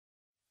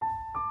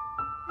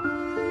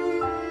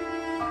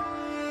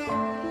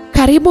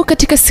Karibu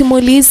katika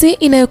simulizi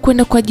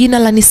inayokwenda kwa jina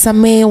la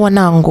Nisameheni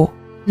Wanangu.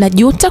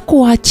 Najuta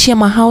kuwaachia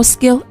house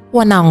girl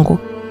Wanangu.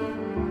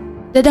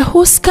 Dada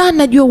Huska,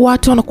 najua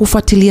watu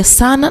wanakufuatilia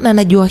sana na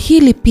najua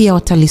hili pia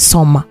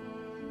watalisoma.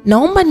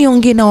 Naomba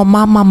niongee na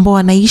wamama ambao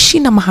wanaishi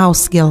na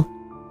house girl.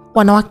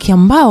 Wanawake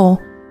ambao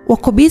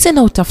wako busy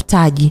na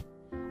utafutaji.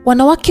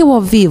 Wanawake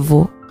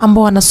wavivu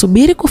ambao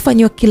wanasubiri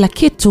kufanywa kila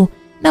kitu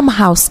na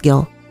house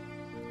girl.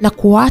 Na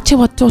kuacha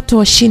watoto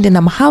washinde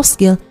na house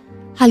girl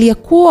hali ya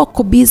kuwa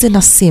wako busy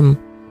na simu.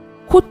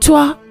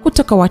 Kutwa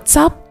kutoka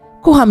WhatsApp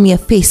kuhamia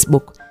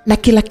Facebook na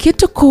kila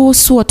kitu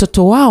kuhusu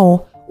watoto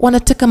wao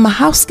wanataka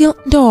house girl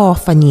ndio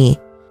wawafanyie.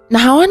 Na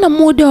hawana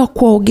muda wa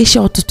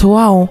kuwaogesha watoto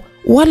wao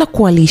wala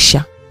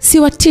kuwalisha.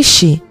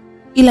 Siwatishi,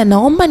 ila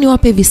naomba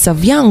niwape visa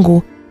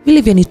vyangu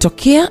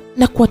vilivyonitokea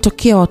na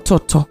kuwatokea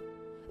watoto.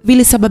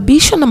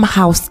 Vilisababishwa na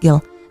house girl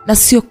na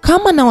sio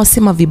kama na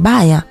wasema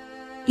vibaya,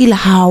 ila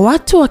hawa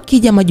watu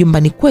wakija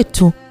majumbani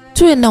kwetu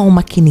tuwe na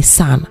umakini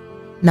sana.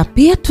 Na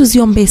pia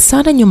tuziombe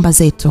sana nyumba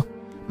zetu,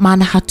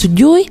 maana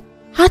hatujui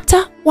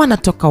hata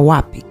wanatoka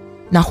wapi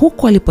na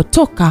huko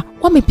walipotoka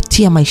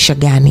wamepitia maisha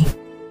gani.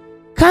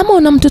 Kama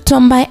una mtoto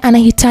ambaye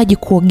anahitaji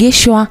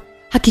kuogeshwa,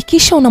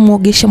 hakikisha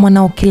unamuogesha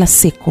mwanao kila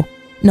siku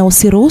na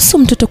usiruhusu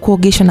mtoto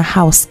kuogeshwa na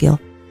house girl,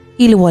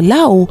 ili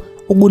walau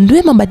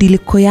ugundue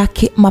mabadiliko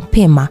yake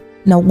mapema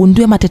na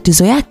ugundue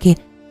matatizo yake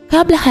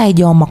kabla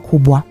hayajawa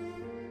makubwa.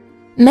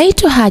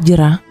 Naitwa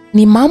Hajira,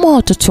 ni mama wa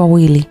watoto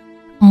wawili,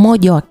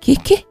 mmoja wa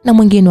kike na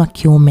mwingine wa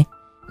kiume.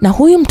 Na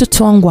huyu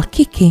mtoto wangu wa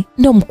kike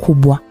ndio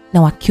mkubwa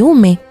na wa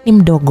kiume ni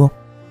mdogo.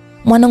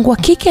 Mwanangu wa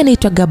kike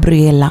anaitwa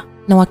Gabriela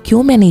na wa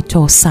kiume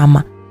anaitwa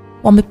Osama.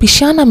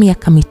 Wamepishana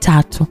miaka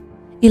 3.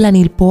 Ila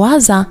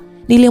nilipowaza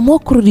niliamua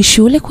kurudi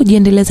shule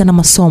kujiendeleza na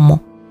masomo.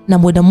 Na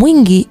muda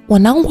mwingi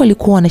wanangu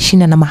walikuwa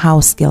wanashinda na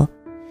house girl.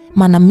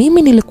 Maana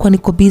mimi nilikuwa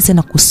niko busy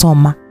na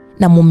kusoma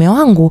na mume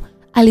wangu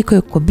alikuwa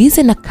yuko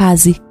busy na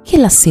kazi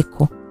kila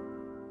siku.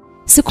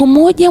 Siku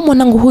moja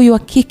mwanangu huyu wa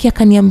kike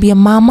akaniambia,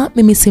 mama,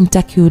 mimi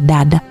simtaki huyu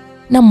dada,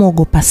 na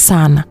muogopa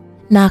sana,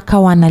 na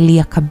akawa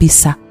analia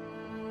kabisa.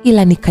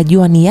 Ila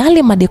nikajua ni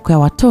yale madeko ya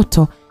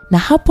watoto, na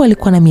hapo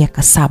alikuwa na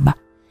miaka 7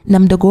 na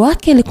mdogo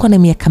wake alikuwa na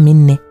miaka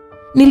 4.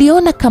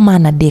 Niliona kama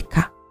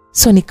anadeka,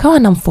 so nikawa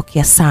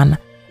namfokea sana,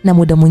 na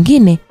muda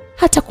mwingine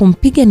hata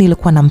kumpiga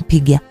nilikuwa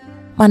nampiga,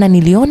 maana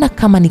niliona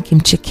kama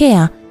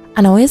nikimchekea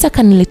anaweza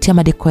kaniletea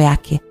madeko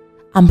yake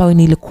ambayo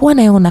nilikuwa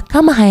naona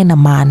kama hayana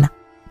maana,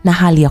 na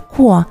hali ya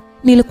kuwa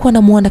nilikuwa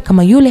namuona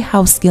kama yule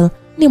house girl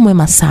ni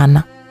mwema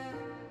sana.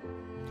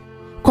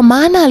 Kwa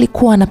maana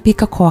alikuwa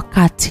anapika kwa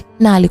wakati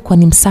na alikuwa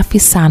ni msafi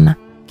sana,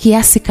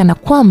 kiasi kana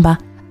kwamba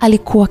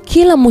alikuwa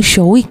kila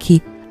mwisho wa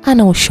wiki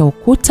anaosha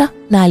ukuta,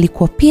 na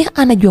alikuwa pia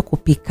anajua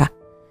kupika.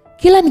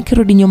 Kila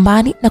nikirudi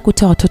nyumbani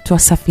nakuta watoto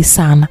wasafi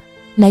sana,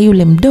 na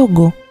yule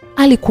mdogo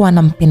alikuwa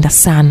anampenda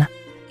sana,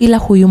 ila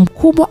huyu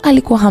mkubwa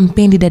alikuwa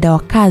hampendi dada wa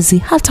kazi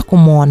hata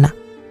kumuona,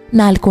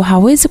 na alikuwa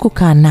hawezi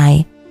kukaa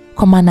naye,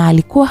 kwa maana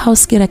alikuwa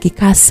house girl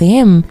akikaa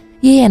sehemu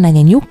yeye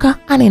ananyanyuka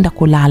anaenda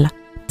kulala,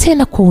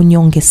 tena kwa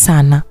unyonge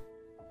sana.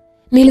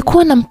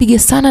 Nilikuwa nampiga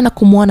sana na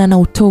kumuona na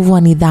utovu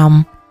wa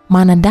nidhamu,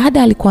 maana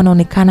dada alikuwa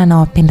anaonekana na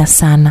wapenda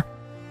sana.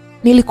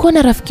 Nilikuwa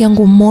na rafiki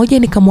yangu mmoja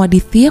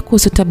nikamhadithia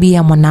kuhusu tabia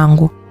ya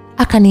mwanangu.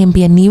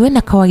 Akaniambia niwe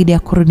na kawaida ya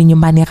kurudi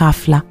nyumbani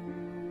ghafla.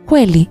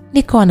 Kweli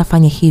nikawa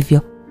nafanya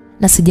hivyo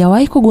na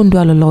sijawahi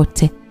kugundua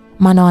lolote,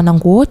 maana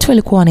wanangu wote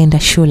walikuwa wanaenda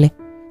shule,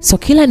 so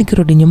kila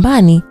nikirudi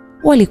nyumbani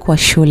walikuwa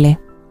shule.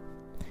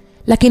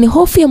 Lakini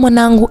hofu ya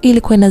mwanangu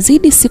ilikuwa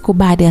inazidi siku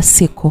baada ya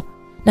siku,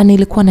 na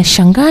nilikuwa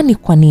nashangaa ni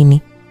kwa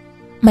nini.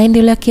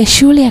 Maendeleo yake ya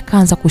shule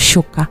yakaanza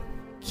kushuka,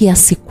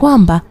 kiasi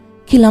kwamba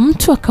kila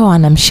mtu akawa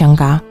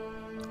anamshangaa.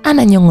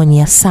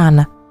 Ananyong'onyea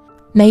sana,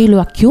 na yule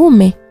wa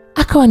kiume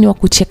akawa ni wa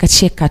kucheka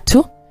cheka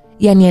tu,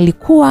 yani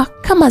alikuwa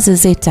kama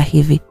zezeta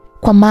hivi,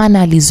 kwa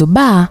maana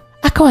alizubaa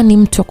akawa ni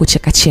mtu wa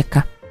kucheka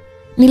cheka.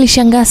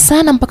 Nilishangaa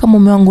sana mpaka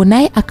mume wangu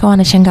naye akawa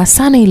anashangaa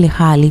sana ile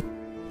hali.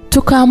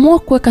 Tukaamua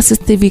kuweka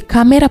CCTV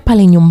kamera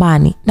pale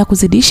nyumbani na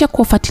kuzidisha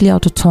kuwafuatilia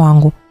watoto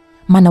wangu,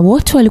 maana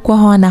wote walikuwa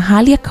hawana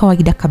hali ya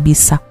kawaida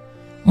kabisa.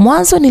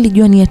 Mwanzo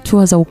nilijua ni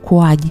hatua za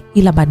ukuaji,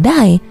 ila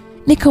baadaye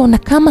nikaona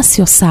kama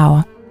sio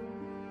sawa.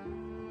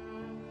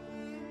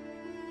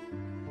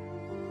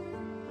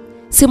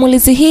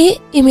 Simulizi hii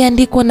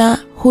imeandikwa na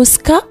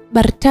Huska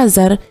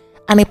Bartazar,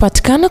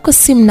 anayepatikana kwa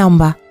simu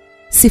namba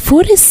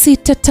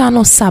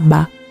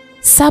 0657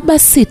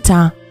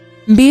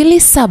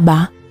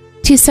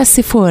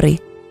 762790.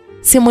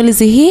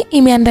 Simulizi hii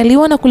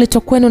imeandaliwa na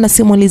kuletwa kwenu na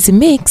Simulizi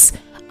Mix,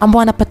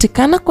 ambao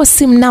anapatikana kwa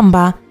simu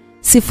namba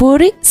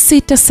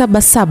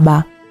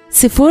 0677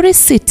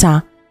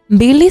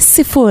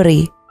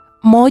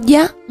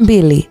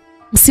 062012.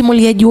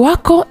 Msimuliaji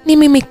wako ni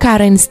mimi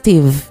Karen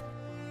Steve.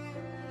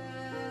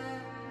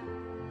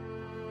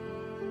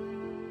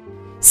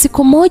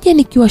 Siku moja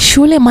nikiwa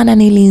shule, maana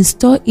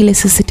niliinstall ile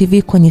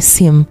CCTV kwenye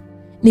simu,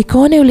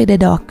 nikaona yule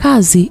dada wa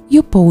kazi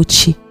yupo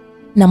uchi,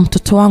 na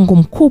mtoto wangu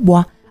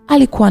mkubwa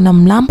alikuwa na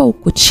mlamba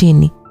huko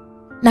chini,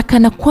 na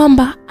kana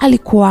kwamba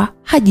alikuwa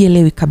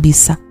hajielewi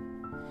kabisa.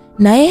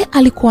 naye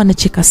alikuwa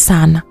anacheka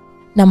sana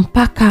na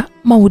mpaka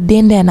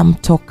maudenda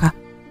yanamtoka.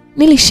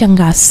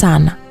 Nilishangaa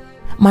sana,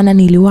 maana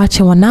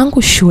niliwacha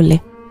wanangu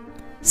shule.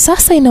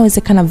 Sasa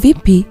inawezekana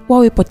vipi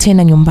wawepo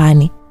tena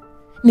nyumbani?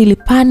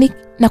 Nilipanic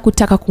na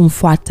kutaka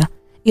kumfuata,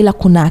 ila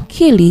kuna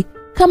akili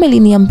kama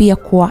iliniambia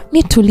kuwa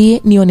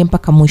nitulie nione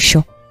mpaka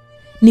mwisho.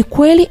 Ni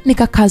kweli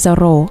nikakaza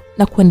roho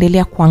na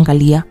kuendelea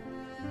kuangalia.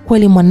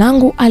 Kweli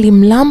mwanangu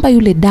alimlamba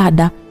yule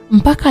dada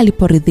mpaka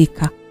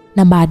aliporidhika,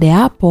 na baada ya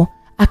hapo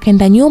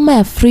akaenda nyuma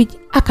ya fridge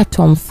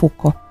akatoa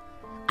mfuko.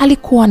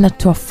 Alikuwa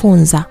anatoa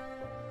funza,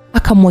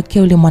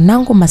 akamwekea yule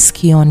mwanangu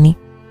masikioni.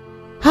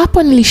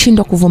 Hapo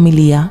nilishindwa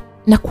kuvumilia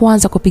na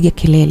kuanza kupiga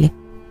kelele,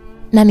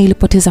 na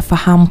nilipoteza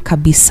fahamu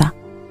kabisa.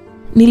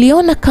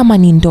 Niliona kama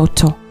ni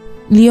ndoto,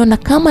 niliona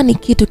kama ni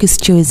kitu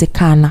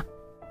kisichowezekana.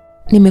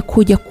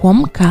 Nimekuja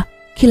kuamka,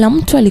 kila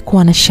mtu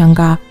alikuwa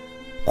anashangaa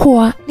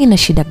kuwa nina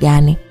shida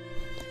gani.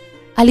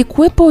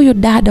 Alikuwepo huyo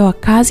dada wa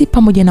kazi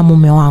pamoja na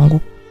mume wangu,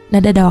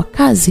 na dada wa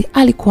kazi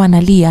alikuwa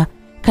analia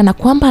kana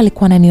kwamba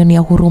alikuwa ananionea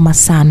huruma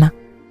sana.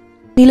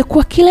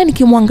 Nilikuwa kila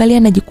nikimwangalia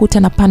najikuta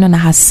napanda na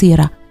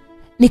hasira.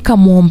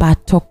 Nikamuomba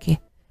atoke,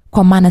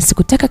 kwa maana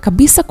sikutaka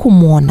kabisa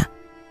kumuona.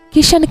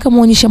 Kisha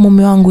nikamuonyesha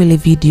mume wangu ile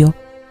video.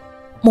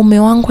 Mume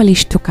wangu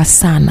alishtuka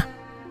sana.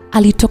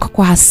 Alitoka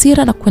kwa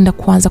hasira na kwenda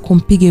kuanza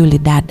kumpiga yule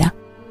dada.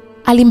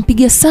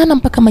 Alimpiga sana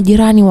mpaka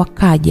majirani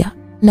wakaja,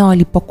 na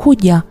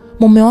walipokuja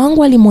mume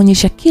wangu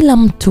alimuonyesha kila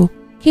mtu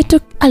kitu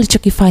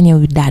alichokifanya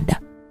yule dada.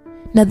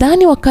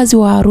 Nadhani wakazi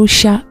wa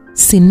Arusha,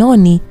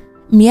 Sinoni,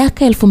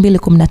 miaka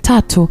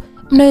 2013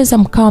 mnaweza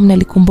mkawa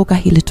mnalikumbuka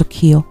hili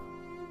tukio.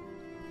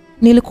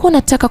 Nilikuwa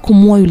nataka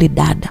kumuua yule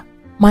dada,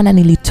 maana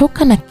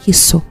nilitoka na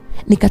kisu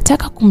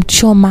nikataka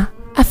kumchoma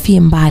afie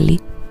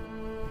mbali.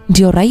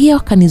 Ndio raia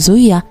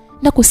wakanizuia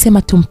na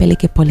kusema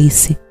tumpeleke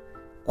polisi.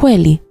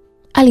 Kweli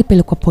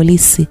alipelekwa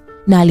polisi,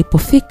 na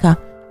alipofika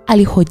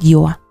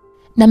alihojiwa.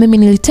 Na mimi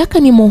nilitaka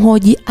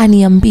nimhoji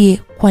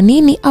aniambie kwa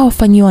nini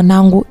awafanyie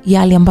wanangu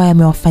yale ambayo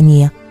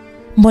amewafanyia.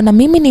 Mbona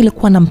mimi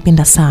nilikuwa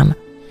nampenda sana,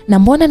 na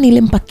mbona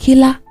nilimpa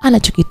kila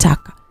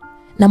anachokitaka,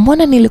 na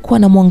mbona nilikuwa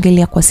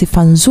namuongelea kwa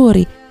sifa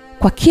nzuri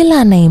kwa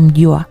kila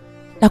anayemjua,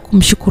 na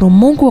kumshukuru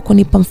Mungu wa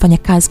kunipa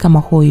mfanyakazi kama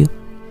huyu.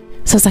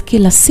 Sasa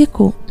kila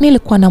siku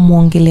nilikuwa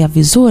namuongelea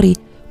vizuri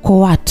kwa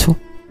watu,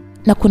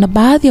 na kuna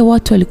baadhi ya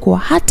watu walikuwa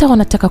hata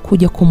wanataka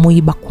kuja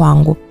kumuiba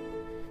kwangu.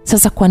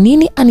 Sasa kwa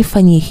nini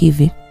anifanyie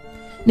hivi?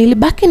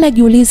 Nilibaki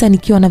najiuliza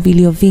nikiwa na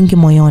vilio vingi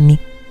moyoni.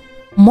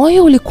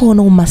 Moyo ulikuwa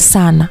unauma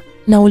sana,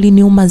 na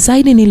uliniuma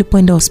zaidi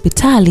nilipoenda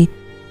hospitali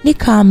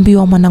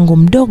nikaambiwa mwanangu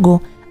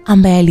mdogo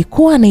ambaye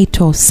alikuwa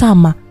anaitwa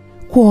Osama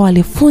kuwa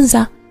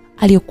walifunza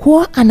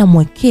aliyokuwa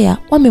anamwekea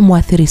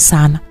wamemwathiri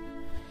sana,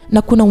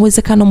 na kuna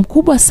uwezekano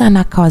mkubwa sana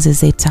akawa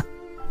zezeta,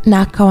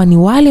 na akawa ni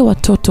wale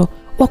watoto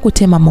wa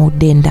kutema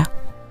maudenda.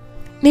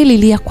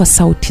 Nililia kwa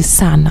sauti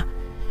sana,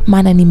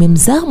 maana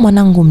nimemzaa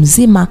mwanangu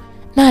mzima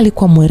na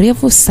alikuwa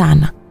mwerevu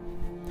sana.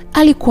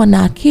 Alikuwa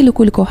na akili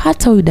kuliko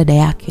hata huyu dada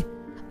yake,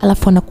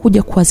 alafu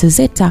anakuja kuwa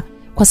zezeta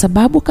kwa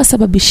sababu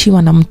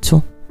kasababishiwa na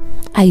mtu.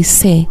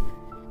 Aisee,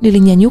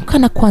 nilinyanyuka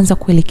na kuanza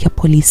kuelekea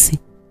polisi.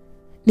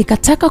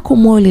 Nikataka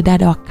kumuua yule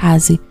dada wa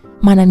kazi,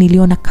 maana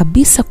niliona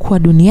kabisa kuwa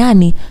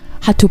duniani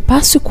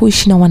hatupaswi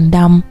kuishi na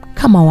wanadamu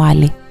kama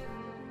wale.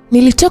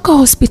 Nilitoka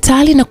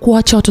hospitali na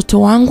kuacha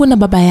watoto wangu na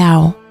baba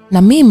yao,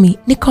 na mimi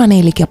nikawa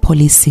naelekea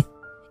polisi.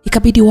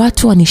 Ikabidi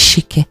watu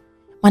wanishike,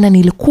 maana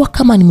nilikuwa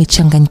kama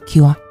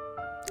nimechanganyikiwa.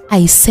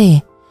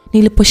 Aisee,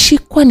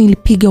 niliposhikwa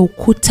nilipiga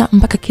ukuta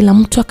mpaka kila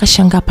mtu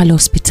akashangaa pale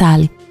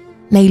hospitali,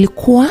 na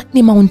ilikuwa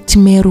ni Mount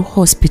Meru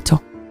Hospital.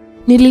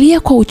 Nililia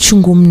kwa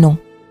uchungu mno,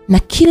 na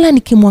kila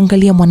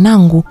nikimwangalia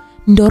mwanangu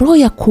ndo roho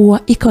ya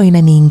kuwa ikawa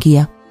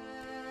inaniingia.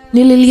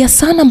 Nililia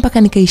sana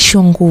mpaka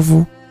nikaishiwa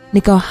nguvu,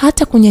 nikawa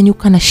hata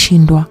kunyanyuka na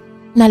shindwa.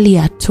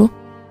 Nalia tu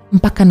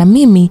mpaka na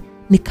mimi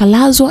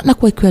nikalazwa na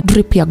kuwekewa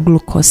drip ya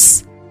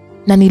glucose.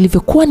 Na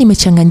nilivyokuwa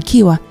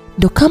nimechanganyikiwa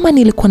ndo kama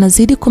nilikuwa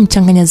nazidi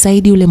kumchanganya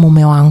zaidi yule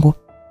mume wangu.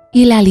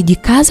 Ila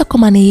alijikaza kwa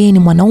maana yeye ni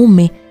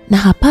mwanaume na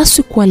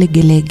hapaswi kuwa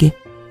legelege,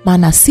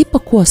 maana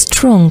asipokuwa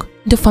strong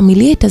ndio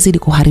familia itazidi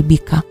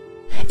kuharibika.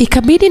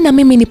 Ikabidi na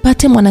mimi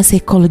nipate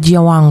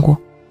mwanasaikolojia wangu.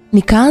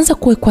 Nikaanza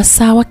kuwekwa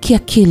sawa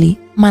kiakili,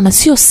 maana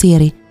sio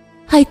siri,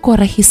 haikuwa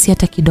rahisi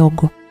hata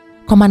kidogo,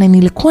 kwa maana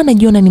nilikuwa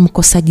najiona ni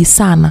mkosaji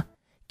sana,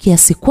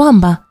 kiasi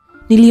kwamba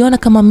niliona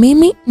kama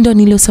mimi ndio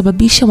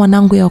niliosababisha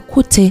wanangu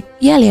yakute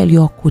yale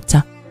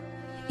yaliyowakuta.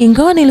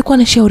 Ingawa nilikuwa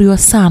nashauriwa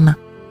sana,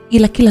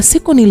 ila kila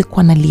siku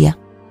nilikuwa nalia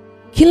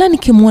kila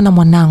nikimuona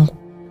mwanangu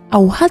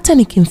au hata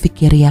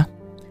nikimfikiria.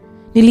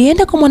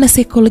 Nilienda kwa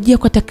mwanasaikolojia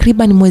kwa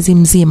takriban mwezi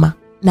mzima,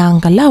 na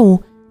angalau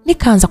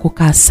nikaanza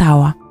kukaa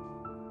sawa.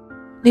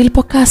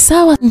 Nilipokaa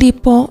sawa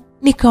ndipo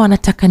nikawa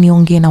nataka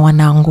niongee na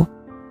wanangu.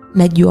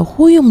 Najua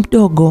huyu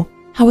mdogo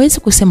hawezi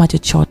kusema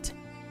chochote,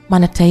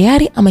 maana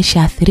tayari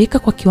ameshaathirika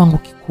kwa kiwango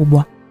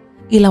kikubwa,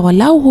 ila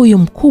walau huyu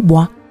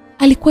mkubwa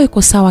alikuwa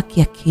yuko sawa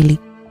kiakili.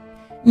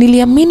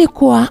 Niliamini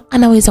kuwa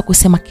anaweza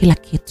kusema kila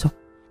kitu,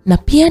 na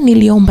pia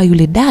niliomba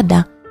yule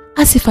dada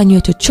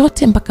asifanywe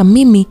chochote mpaka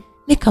mimi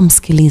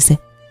nikamsikilize,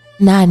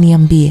 na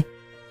aniambie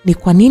ni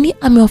kwa nini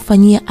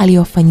amewafanyia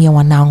aliyowafanyia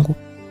wanangu,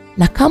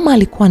 na kama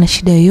alikuwa na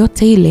shida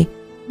yoyote ile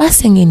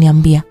basi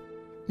angeniambia,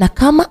 na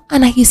kama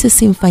anahisi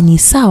simfanyii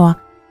sawa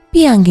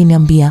pia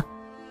angeniambia,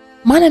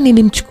 maana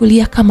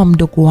nilimchukulia kama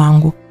mdogo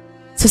wangu.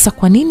 Sasa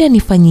kwa nini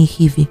anifanyii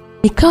hivi?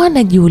 Nikawa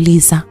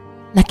najiuliza,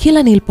 na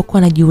kila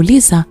nilipokuwa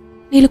najiuliza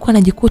nilikuwa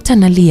najikuta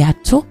nalia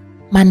tu,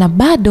 maana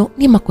bado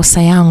ni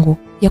makosa yangu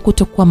ya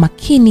kutokuwa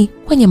makini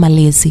kwenye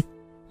malezi.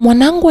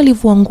 Mwanangu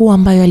alivua nguo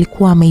ambayo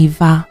alikuwa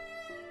ameivaa.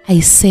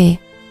 Aisee,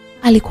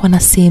 alikuwa na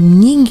sehemu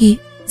nyingi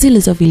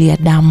zilizovilia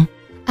damu.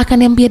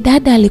 Akaniambia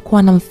dada alikuwa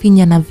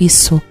anamfinya na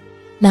visu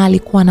na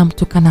alikuwa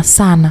anamtukana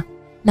sana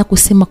na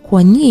kusema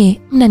kuwa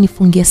nyie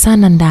mnanifungia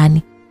sana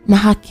ndani na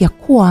haki ya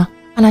kuwa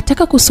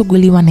anataka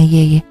kusuguliwa na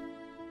yeye.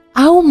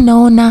 Au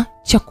mnaona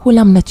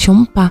chakula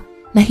mnachompa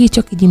na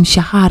hicho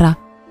kijimshahara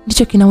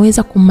ndicho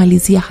kinaweza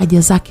kummalizia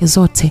haja zake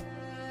zote,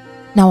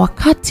 na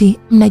wakati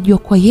mnajua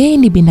kwa yeye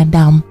ni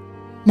binadamu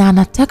na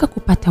anataka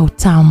kupata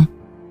utamu.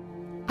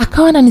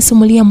 Akawa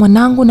ananisimulia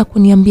mwanangu na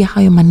kuniambia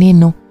hayo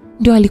maneno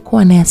ndio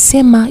alikuwa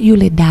anayasema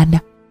yule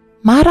dada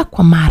mara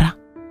kwa mara.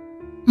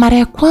 Mara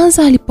ya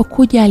kwanza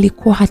alipokuja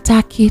alikuwa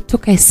hataki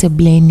tukae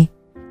sebleni,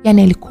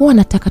 yani alikuwa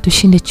anataka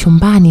tushinde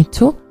chumbani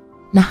tu,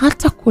 na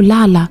hata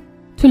kulala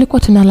tulikuwa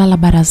tunalala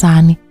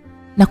barazani,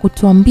 na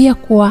kutuambia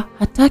kuwa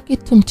hataki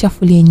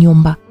tumchafulie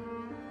nyumba.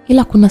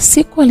 Ila kuna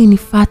siku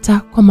alinifuata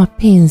kwa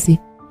mapenzi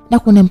na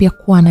kuniambia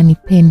kuwa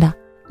ananipenda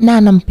na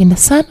anampenda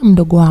sana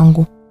mdogo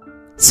wangu.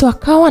 So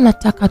akawa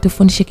anataka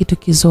atufundishe kitu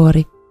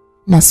kizuri,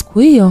 na siku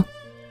hiyo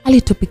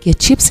alitupikia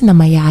chips na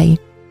mayai,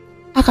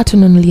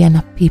 akatununulia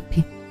na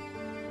pipi.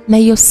 Na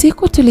hiyo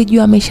siku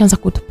tulijua ameshaanza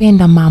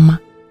kutupenda mama,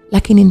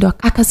 lakini ndo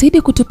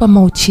akazidi kutupa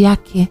mauchi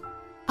yake.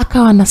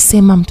 Akawa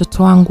anasema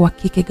mtoto wangu wa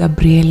kike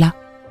Gabriela,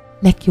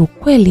 na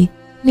kiukweli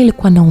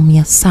nilikuwa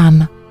naumia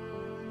sana,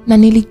 na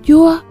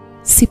nilijua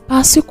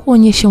sipaswi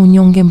kuonyesha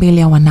unyonge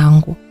mbele ya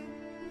wanangu.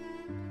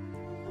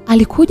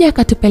 Alikuja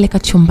akatupeleka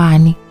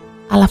chumbani,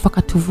 alafu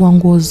akatuvua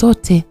nguo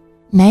zote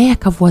na yeye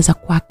akavua za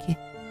kwake.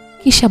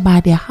 Kisha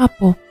baada ya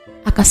hapo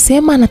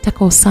akasema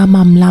anataka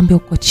Osama mlambe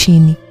uko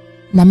chini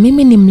na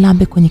mimi ni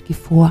mlambe kwenye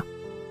kifua.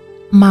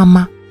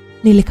 Mama,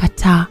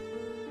 nilikataa.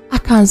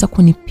 Akaanza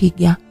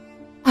kunipiga.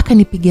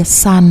 Akanipiga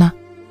sana,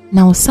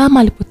 na Osama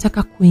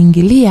alipotaka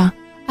kuingilia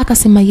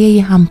akasema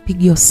yeye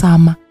hampigi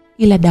Osama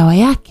ila dawa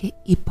yake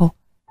ipo.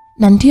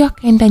 Na ndio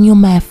akaenda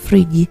nyuma ya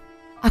friji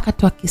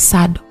akatoa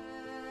kisado,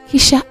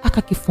 kisha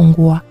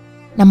akakifungua,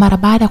 na mara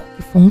baada ya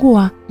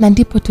kukifungua na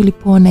ndipo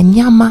tulipoona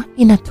nyama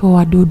inatoa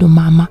wadudu.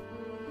 Mama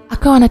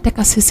akawa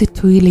anataka sisi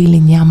tuile ile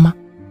nyama,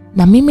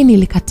 na mimi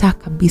nilikataa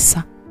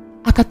kabisa.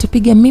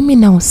 Akatupiga mimi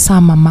na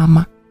Osama.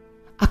 Mama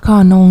akawa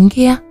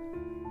anaongea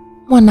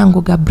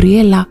mwanangu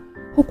Gabriela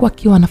huku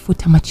akiwa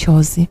anafuta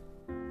machozi.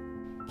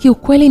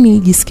 Kiukweli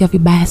nilijisikia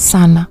vibaya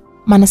sana,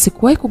 maana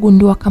sikuwahi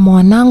kugundua kama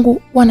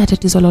wanangu wana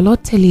tatizo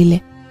lolote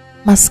lile.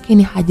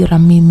 Maskini Hajira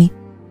mimi.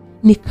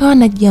 Nikawa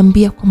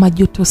najiambia kwa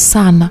majuto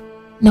sana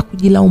na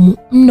kujilaumu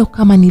mno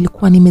kama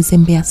nilikuwa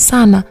nimezembea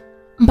sana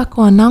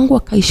mpaka wanangu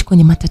wakaishi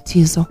kwenye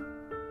matatizo.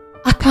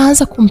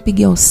 Akaanza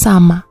kumpiga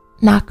Osama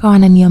na akawa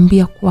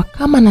ananiambia kuwa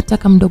kama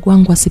nataka mdogo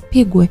wangu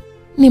asipigwe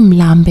ni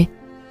mlambe.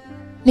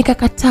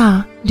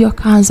 Nikakataa, ndio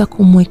akaanza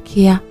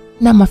kumwekea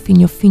na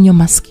mafinyofinyo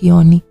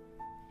masikioni.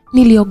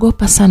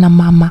 Niliogopa sana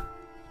mama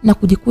na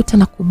kujikuta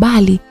na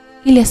kubali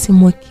ili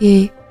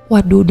asimwekee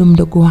wadudu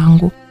mdogo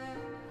wangu.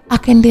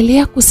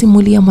 Akaendelea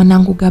kusimulia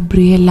mwanangu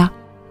Gabriela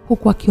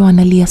huku akiwa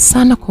analia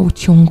sana kwa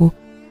uchungu.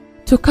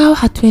 Tukawa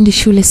hatuendi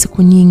shule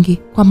siku nyingi,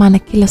 kwa maana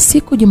kila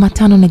siku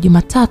Jumatano na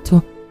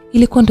Jumatatu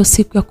ilikuwa ndo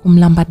siku ya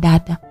kumlamba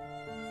dada.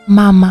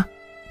 Mama,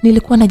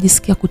 nilikuwa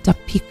najisikia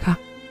kutapika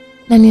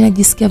na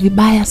ninajisikia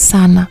vibaya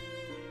sana,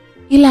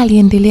 ila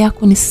aliendelea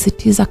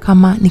kunisisitiza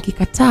kama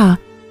nikikataa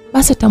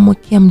basi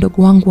atamwekea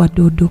mdogo wangu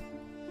wadudu.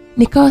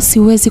 Nikawa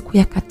siwezi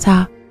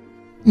kuyakataa,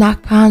 na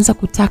akaanza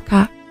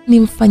kutaka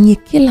nimfanyie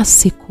kila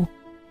siku,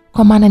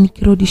 kwa maana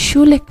nikirudi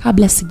shule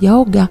kabla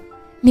sijaoga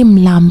ni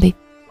mlambe.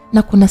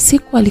 Na kuna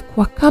siku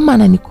alikuwa kama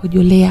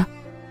ananikojolea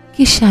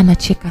kisha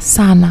anacheka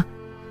sana,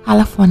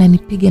 halafu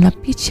ananipiga na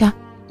picha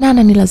na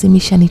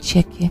ananilazimisha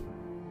nicheke,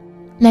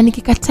 na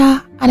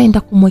nikikataa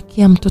anaenda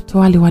kumwekea mtoto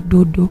wale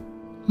wadudu.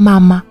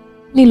 Mama,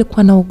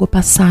 nilikuwa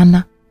naogopa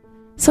sana.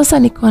 Sasa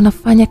nikawa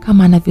nafanya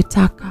kama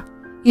anavyotaka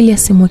ili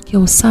asimwekee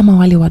Osama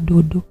wale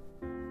wadudu.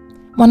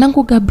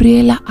 Mwanangu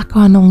Gabriela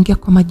akawa anaongea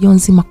kwa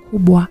majonzi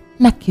makubwa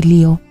na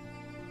kilio,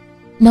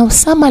 na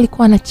Osama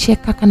alikuwa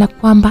anacheka kana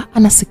kwamba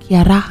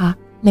anasikia raha,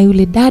 na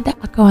yule dada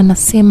akawa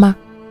anasema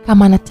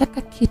kama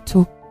anataka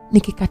kitu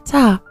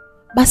nikikataa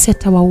basi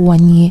atawaua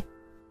nyie.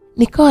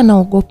 Nikawa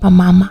naogopa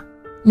mama,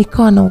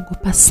 nikawa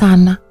naogopa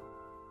sana.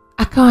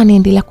 Akawa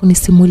anaendelea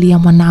kunisimulia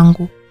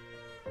mwanangu.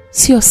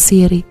 Sio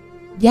siri,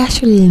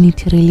 jasho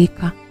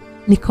lilinitiririka.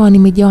 Nikawa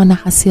nimejawa na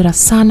hasira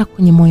sana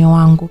kwenye moyo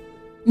wangu.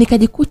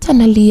 Nikajikuta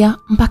nalia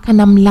mpaka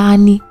na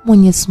mlaani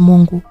Mwenyezi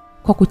Mungu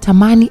kwa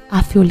kutamani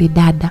afya yule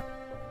dada.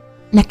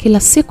 Na kila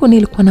siku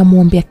nilikuwa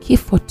namuombea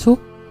kifo tu,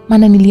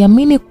 maana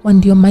niliamini kuwa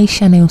ndio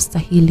maisha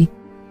yanayostahili.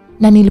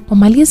 Na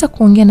nilipomaliza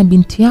kuongea na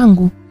binti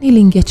yangu,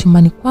 niliingia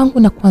chumbani kwangu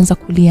na kuanza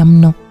kulia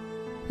mno.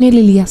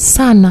 Nililia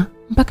sana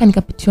mpaka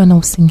nikapitiwa na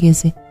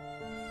usingizi.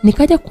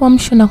 Nikaja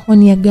kuamshwa na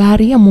honi ya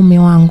gari ya mume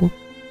wangu.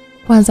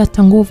 Kwanza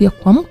hata nguvu ya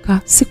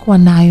kuamka sikuwa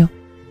nayo.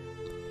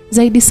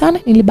 Zaidi sana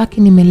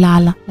nilibaki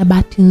nimelala, na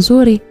bahati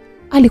nzuri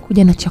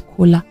alikuja na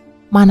chakula,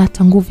 maana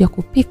hata nguvu ya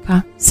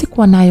kupika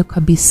sikuwa nayo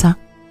kabisa.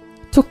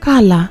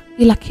 Tukala,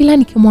 ila kila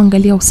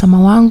nikimwangalia Usama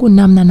wangu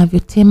namna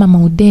anavyotema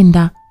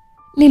maudenda,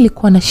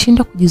 nilikuwa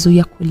nashindwa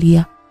kujizuia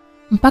kulia,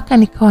 mpaka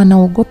nikawa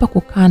naogopa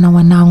kukaa na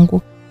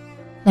wanangu,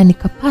 na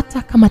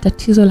nikapata kama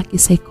tatizo la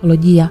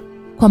kisaikolojia,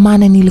 kwa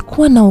maana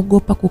nilikuwa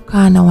naogopa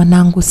kukaa na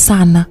wanangu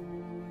sana,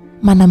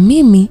 maana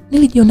mimi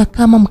nilijiona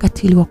kama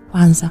mkatili wa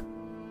kwanza.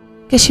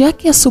 Kesho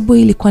yake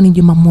asubuhi ilikuwa ni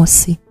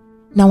Jumamosi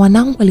na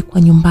wanangu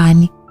walikuwa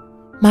nyumbani.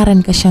 Mara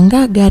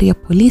nikashangaa gari ya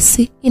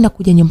polisi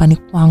inakuja nyumbani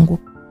kwangu,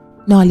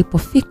 na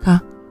walipofika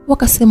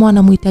wakasema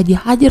wanamhitaji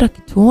Hajira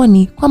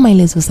kituoni kwa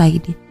maelezo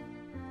zaidi.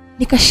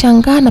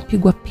 Nikashangaa na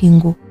pigwa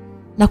pingu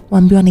na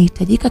kuambiwa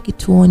anahitajika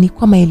kituoni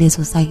kwa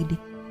maelezo zaidi.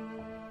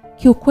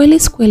 Kiukweli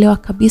sikuelewa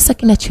kabisa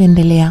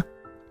kinachoendelea,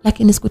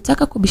 lakini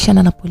sikutaka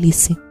kubishana na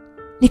polisi.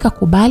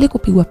 Nikakubali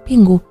kupigwa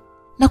pingu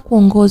na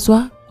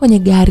kuongozwa kwenye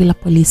gari la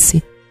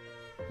polisi.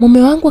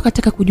 Mume wangu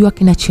akataka kujua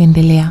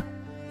kinachoendelea,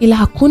 ila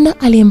hakuna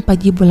aliyempa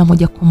jibu la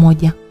moja kwa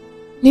moja.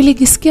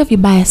 Nilijisikia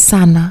vibaya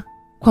sana,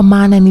 kwa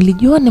maana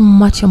nilijua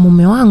nimemwacha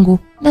mume wangu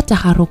na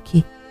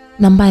taharuki,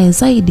 na mbaya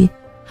zaidi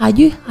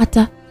hajui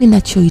hata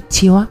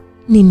ninachoitiwa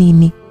ni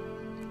nini,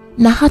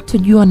 na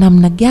hatujua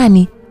namna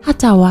gani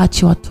hata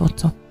waache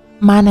watoto,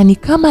 maana ni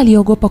kama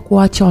aliogopa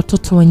kuacha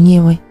watoto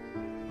wenyewe,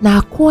 na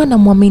hakuwa na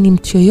muamini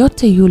mtu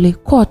yoyote yule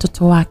kwa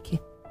watoto wake.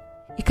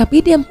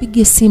 Ikabidi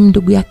ampigie simu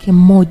ndugu yake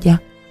mmoja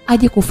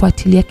aje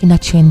kufuatilia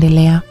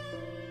kinachoendelea.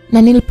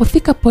 Na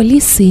nilipofika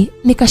polisi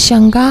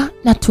nikashangaa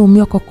na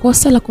tuhumiwa kwa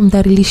kosa la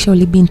kumdhalilisha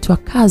yule binti wa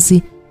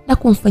kazi na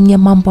kumfanyia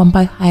mambo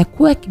ambayo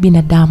hayakuwa ya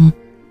kibinadamu.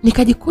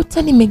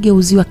 Nikajikuta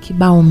nimegeuziwa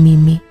kibao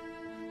mimi.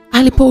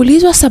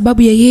 Alipoulizwa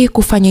sababu ya yeye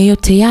kufanya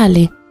yote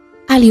yale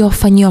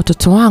aliyowafanyia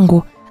watoto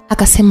wangu,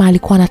 akasema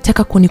alikuwa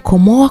anataka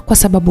kunikomoa kwa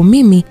sababu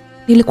mimi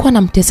nilikuwa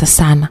namtesa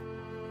sana.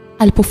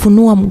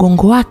 Alipofunua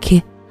mgongo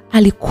wake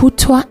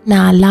alikutwa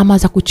na alama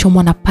za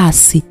kuchomwa na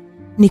pasi.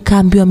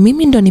 Nikaambiwa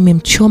mimi ndo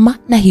nimemchoma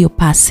na hiyo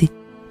pasi,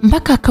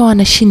 mpaka akawa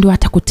anashindwa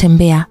hata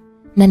kutembea,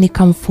 na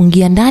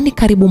nikamfungia ndani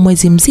karibu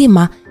mwezi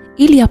mzima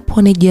ili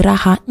apone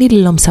jeraha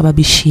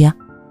nililomsababishia.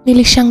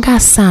 Nilishangaa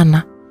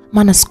sana,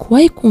 maana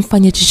sikuwahi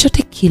kumfanya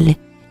chochote kile,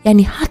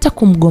 yani hata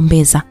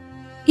kumgombeza.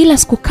 Ila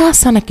sikukaa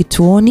sana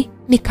kituoni,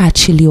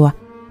 nikaachiliwa,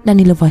 na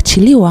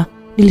nilivyoachiliwa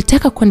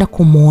nilitaka kwenda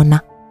kumuona,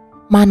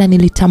 maana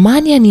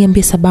nilitamani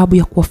aniambie sababu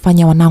ya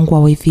kuwafanya wanangu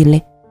wawe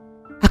vile.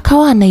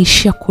 Akawa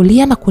anaishia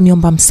kulia na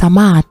kuniomba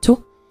msamaha tu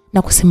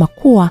na kusema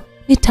kuwa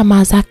ni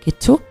tamaa zake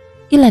tu,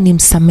 ila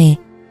nimsamehe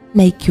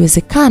na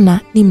ikiwezekana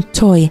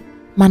nimtoe,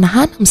 maana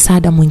hana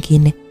msaada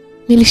mwingine.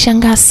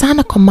 Nilishangaa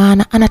sana, kwa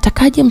maana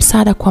anatakaje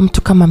msaada kwa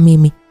mtu kama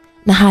mimi,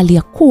 na hali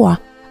ya kuwa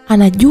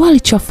anajua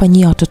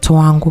alichowafanyia watoto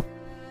wangu.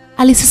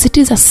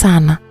 Alisisitiza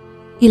sana,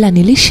 ila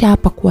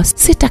nilishaapa kuwa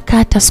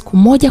sitakata siku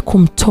moja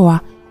kumtoa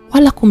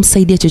wala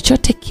kumsaidia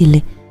chochote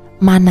kile,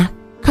 maana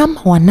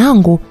kama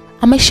wanangu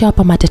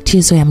ameshawapa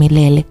matatizo ya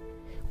milele,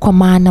 kwa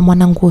maana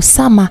mwanangu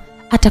Usama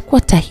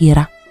atakuwa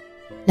Tahira,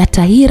 na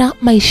Tahira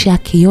maisha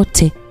yake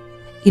yote,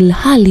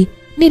 ilhali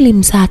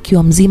nilimzaa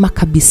akiwa mzima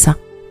kabisa.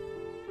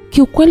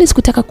 Kiukweli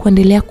sikutaka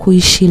kuendelea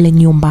kuishi ile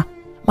nyumba,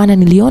 maana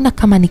niliona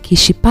kama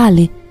nikiishi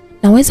pale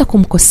naweza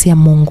kumkosea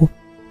Mungu,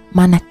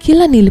 maana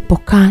kila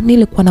nilipokaa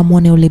nilikuwa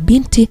namuona yule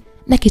binti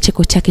na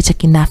kicheko chake cha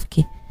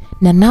kinafiki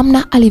na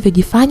namna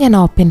alivyojifanya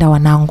na wapenda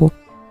wanangu.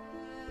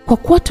 Kwa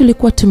kuwa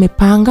tulikuwa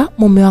tumepanga,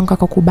 mume wangu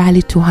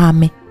akakubali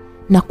tuhame,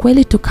 na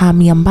kweli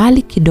tukahamia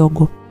mbali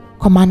kidogo,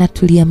 kwa maana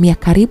tulihamia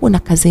karibu na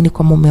kazini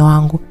kwa mume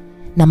wangu,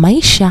 na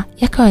maisha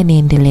yakawa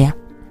yanaendelea.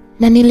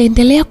 Na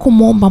niliendelea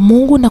kumuomba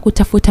Mungu na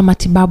kutafuta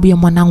matibabu ya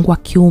mwanangu wa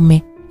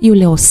kiume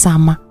yule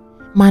Usama,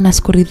 maana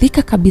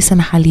sikuridhika kabisa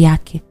na hali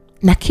yake,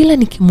 na kila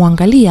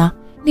nikimwangalia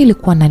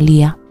nilikuwa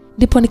nalia.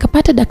 Ndipo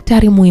nikapata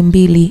daktari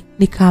Muhimbili,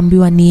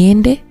 nikaambiwa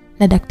niende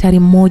na daktari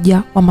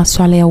mmoja wa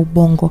masuala ya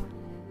ubongo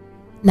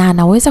na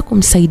anaweza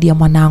kumsaidia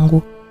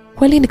mwanangu.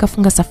 Kweli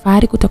nikafunga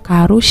safari kutoka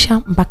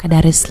Arusha mpaka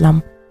Dar es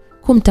Salaam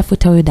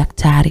kumtafuta huyo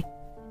daktari,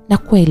 na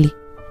kweli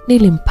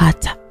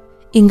nilimpata,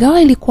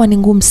 ingawa ilikuwa ni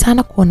ngumu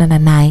sana kuonana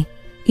naye,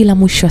 ila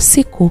mwisho wa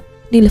siku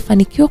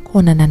nilifanikiwa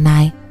kuonana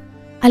naye.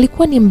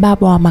 Alikuwa ni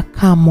mbaba wa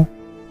makamo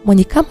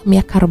mwenye kama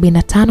miaka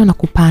 45 na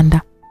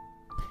kupanda.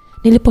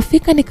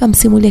 Nilipofika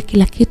nikamsimulia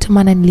kila kitu,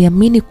 maana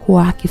niliamini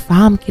kuwa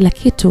akifahamu kila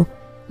kitu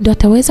ndio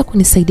ataweza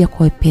kunisaidia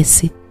kwa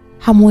wepesi.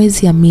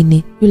 Hamwezi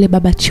amini, yule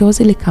baba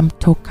chozi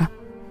likamtoka,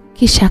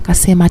 kisha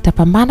akasema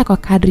atapambana kwa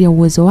kadri ya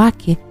uwezo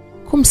wake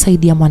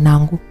kumsaidia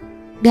mwanangu.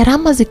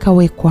 Gharama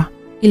zikawekwa,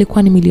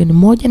 ilikuwa ni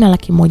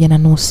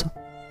 1,150,000.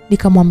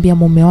 Nikamwambia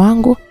mume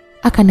wangu,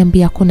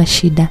 akaniambia hakuna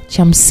shida,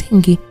 cha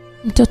msingi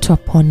mtoto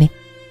apone.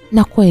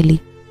 Na kweli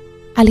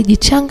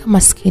alijichanga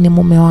maskini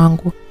mume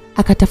wangu,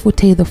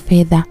 akatafuta hizo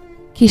fedha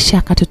kisha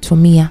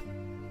akatutumia,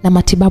 na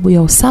matibabu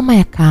ya Osama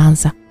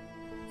yakaanza.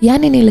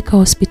 Yaani nilikaa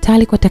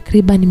hospitali kwa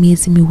takriban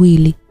miezi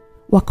miwili.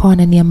 Wakawa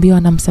wananiambia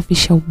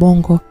wanamsafisha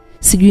ubongo,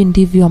 sijui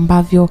ndivyo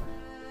ambavyo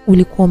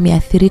ulikuwa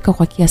umeathirika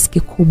kwa kiasi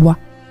kikubwa,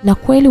 na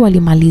kweli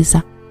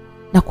walimaliza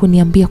na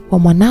kuniambia kuwa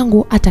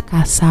mwanangu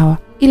atakaa sawa,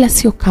 ila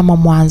sio kama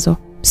mwanzo,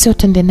 sio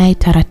tende naye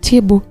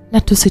taratibu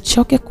na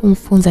tusichoke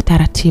kumfunza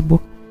taratibu.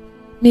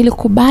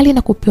 Nilikubali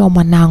na kupewa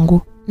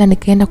mwanangu na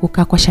nikaenda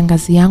kukaa kwa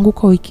shangazi yangu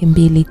kwa wiki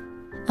 2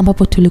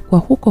 ambapo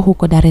tulikuwa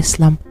huko Dar es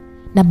Salaam,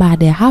 na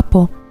baada ya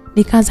hapo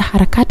nikaanza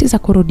harakati za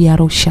kurudi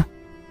Arusha.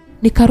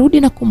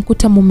 Nikarudi na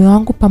kumkuta mume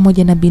wangu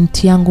pamoja na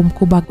binti yangu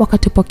mkubwa,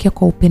 wakatupokea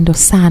kwa upendo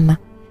sana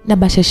na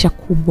bashasha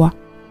kubwa.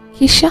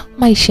 Kisha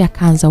maisha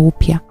yakaanza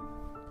upya.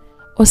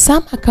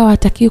 Osama akawa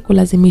hataki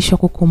kulazimishwa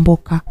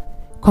kukumbuka,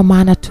 kwa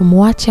maana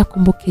tumuache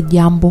akumbuke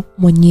jambo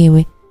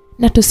mwenyewe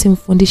na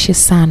tusimfundishe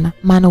sana,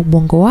 maana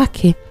ubongo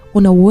wake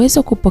una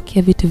uwezo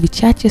kupokea vitu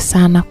vichache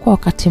sana kwa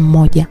wakati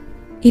mmoja.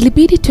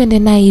 Ilibidi tuende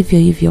naye hivyo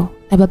hivyo,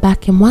 na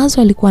babake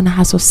mwanzo alikuwa na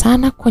haso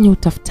sana kwenye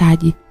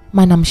utafutaji,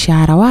 maana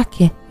mshahara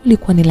wake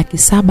ulikuwa ni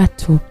 700,000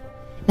 tu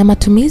na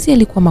matumizi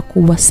yalikuwa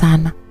makubwa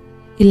sana.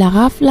 Ila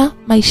ghafla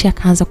maisha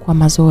yakaanza kuwa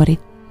mazuri.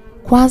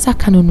 Kwanza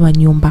kanunua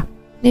nyumba.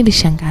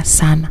 Nilishangaa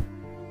sana,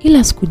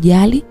 ila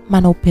sikujali,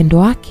 maana upendo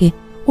wake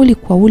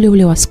ulikuwa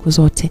ule wa siku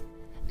zote,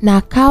 na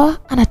akawa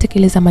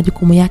anatekeleza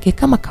majukumu yake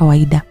kama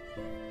kawaida.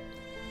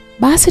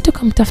 Basi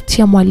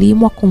tukamtafutia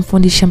mwalimu wa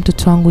kumfundisha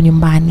mtoto wangu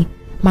nyumbani,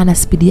 maana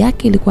spidi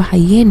yake ilikuwa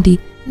haiendi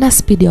na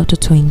spidi ya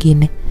watoto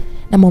wengine,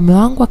 na mume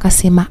wangu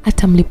akasema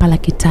atamlipa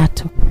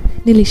 300,000.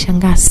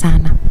 Nilishangaa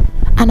sana,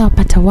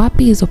 anawapata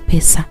wapi hizo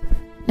pesa?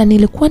 Na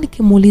nilikuwa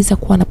nikimuuliza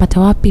kuwa anapata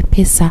wapi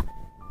pesa,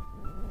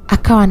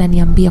 akawa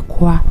ananiambia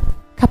kuwa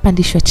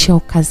kapandishwa cheo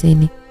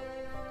kazini,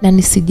 na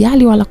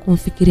nisijali wala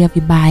kumfikiria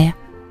vibaya.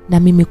 Na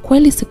mimi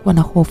kweli sikuwa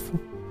na hofu,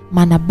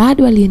 maana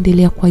bado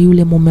aliendelea kwa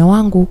yule mume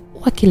wangu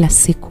wa kila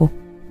siku.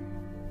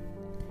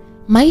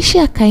 Maisha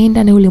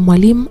yakaenda, na yule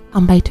mwalimu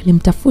ambaye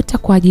tulimtafuta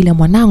kwa ajili ya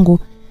mwanangu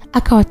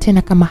akawa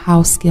tena kama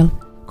house girl,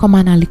 kwa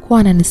maana alikuwa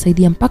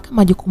ananisaidia mpaka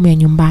majukumu ya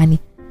nyumbani,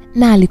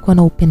 na alikuwa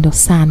na upendo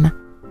sana.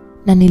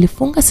 Na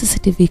nilifunga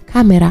CCTV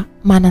kamera,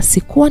 maana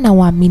sikuwa na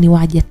waamini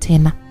waje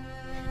tena,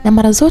 na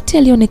mara zote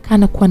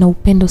alionekana kuwa na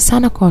upendo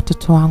sana kwa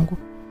watoto wangu,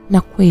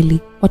 na kweli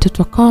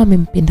watoto wakawa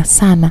wamempenda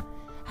sana,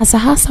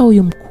 hasa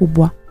huyu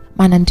mkubwa,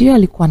 maana ndio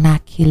alikuwa na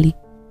akili.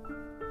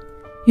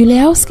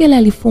 Yule house girl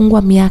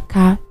alifungwa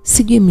miaka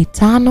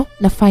 5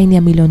 na faini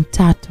ya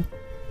 3,000,000,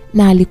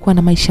 na alikuwa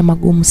na maisha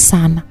magumu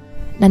sana,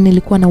 na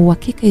nilikuwa na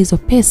uhakika hizo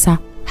pesa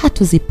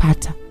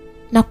hatuzipata.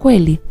 Na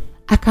kweli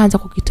akaanza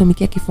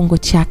kukitumikia kifungo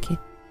chake,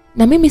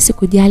 na mimi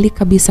sikujali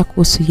kabisa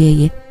kuhusu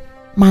yeye,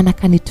 maana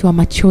kanitoa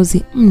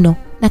machozi mno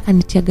na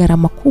kanitia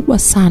gharama kubwa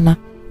sana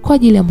kwa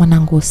ajili ya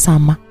mwanangu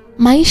Osama.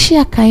 Maisha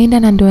yakaenda,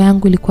 na ndoa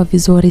yangu ilikuwa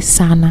vizuri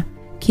sana,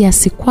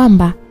 kiasi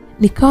kwamba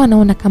nikawa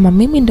naona kama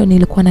mimi ndo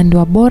nilikuwa na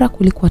ndoa bora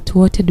kuliko watu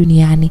wote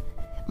duniani,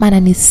 maana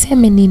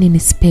niseme nini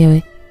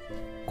nisipewe.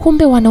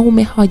 Kumbe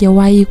wanaume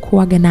hawajawahi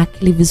kuwaga na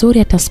akili vizuri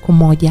hata siku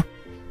moja,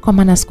 kwa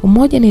maana siku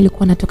moja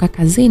nilikuwa natoka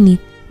kazini,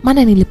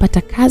 maana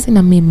nilipata kazi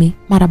na mimi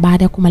mara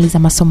baada ya kumaliza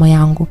masomo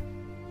yangu.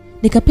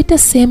 Nikapita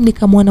sehemu,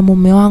 nikamwona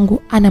mume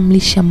wangu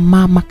anamlisha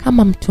mama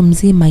kama mtu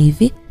mzima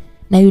hivi,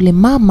 na yule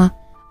mama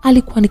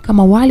alikuwa ni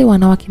kama wale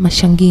wanawake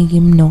mashangingi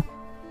mno.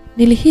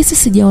 Nilihisi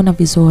sijaona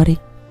vizuri,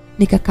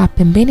 nikakaa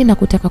pembeni na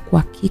kutaka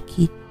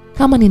kuhakiki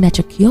kama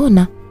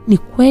ninachokiona ni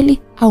kweli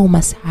au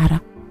masahara,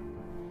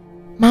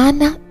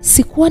 maana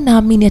sikuwa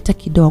naamini hata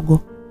kidogo.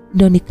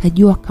 Ndio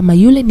nikajua kama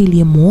yule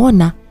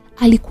niliyemuona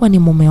alikuwa ni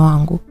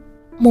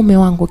mume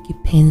wangu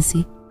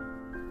kipenzi.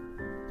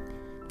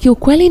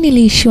 Kiukweli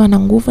niliishiwa na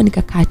nguvu,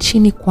 nikakaa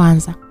chini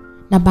kwanza,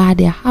 na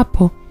baada ya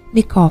hapo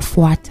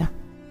nikawafuata.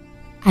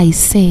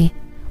 Aisee,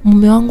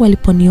 mume wangu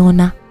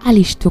aliponiona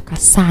alishtuka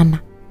sana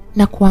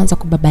na kuanza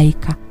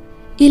kubabaika,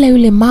 ila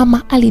yule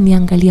mama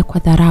aliniangalia kwa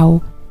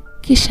dharau,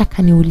 kisha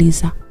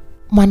akaniuliza,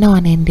 "Mwanao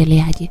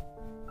anaendeleaje?"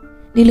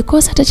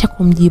 Nilikosa hata cha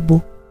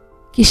kumjibu,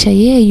 kisha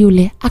yeye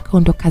yule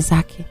akaondoka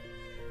zake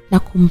na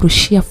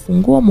kumrushia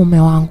funguo mume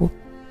wangu,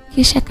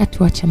 kisha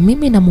akatuacha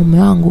mimi na mume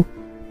wangu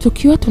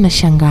tukiwa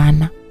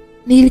tunashangaana.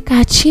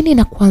 Nilikaa chini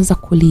na kuanza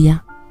kulia,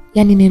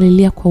 yani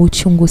nililia kwa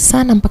uchungu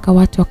sana mpaka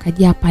watu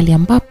wakajaa pale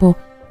ambapo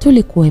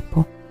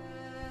tulikuwepo.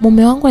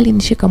 Mume wangu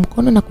alinishika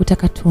mkono na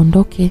kutaka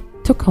tuondoke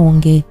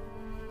tukaongee,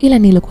 ila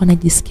nilikuwa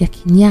najisikia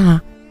kinyaa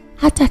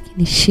hata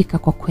akinishika.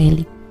 Kwa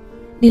kweli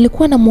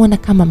nilikuwa namuona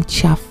kama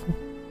mchafu,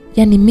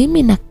 yani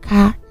mimi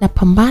nakaa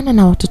napambana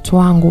na watoto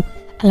wangu,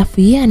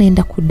 alafu yeye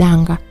anaenda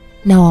kudanga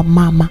na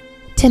wamama,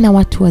 tena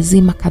watu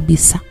wazima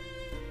kabisa.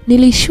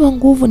 Niliishiwa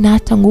nguvu, na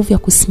hata nguvu ya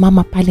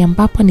kusimama pale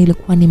ambapo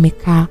nilikuwa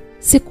nimekaa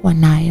sikuwa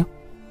nayo.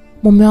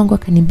 Mume wangu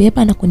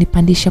akanibeba na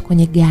kunipandisha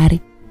kwenye gari,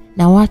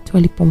 na watu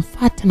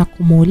walipomfuata na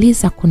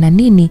kumuuliza kuna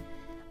nini,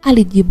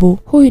 alijibu,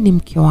 "Huyu ni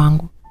mke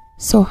wangu,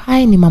 so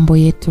hai ni mambo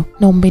yetu,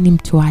 naombeni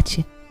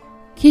mtuache."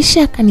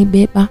 Kisha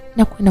akanibeba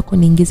na kwenda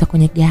kuniingiza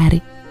kwenye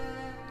gari.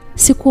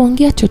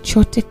 Sikuongea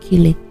chochote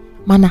kile,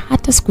 maana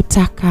hata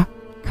sikutaka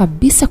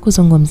kabisa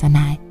kuzungumza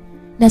naye.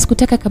 na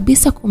sikutaka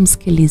kabisa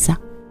kumsikiliza,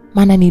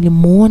 maana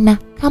nilimuona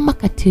kama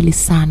katili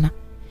sana.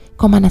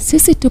 Kwa maana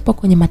sisi tupo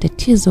kwenye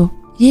matatizo,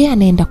 yeye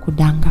anaenda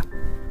kudanga.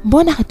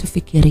 Mbona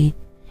hatufikiri?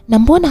 Na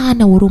mbona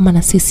hana huruma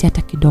na sisi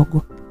hata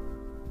kidogo?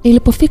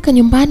 Nilipofika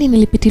nyumbani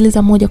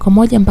nilipitiliza moja kwa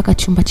moja mpaka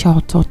chumba cha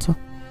watoto,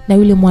 na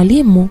yule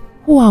mwalimu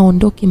huwa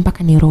haondoki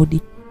mpaka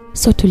nirudi.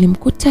 So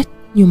tulimkuta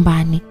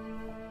nyumbani,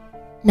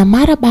 na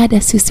mara baada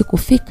ya sisi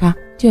kufika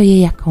ndio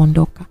yeye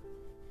akaondoka.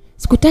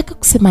 Sikutaka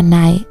kusema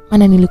naye,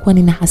 maana nilikuwa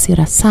nina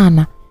hasira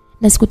sana,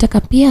 na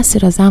sikutaka pia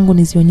hasira zangu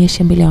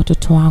nizionyeshe mbele ya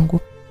watoto wangu,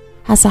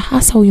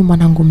 hasa huyu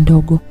mwanangu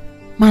mdogo,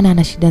 maana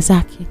ana shida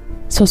zake.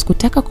 So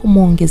sikutaka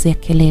kumuongezea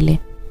kelele.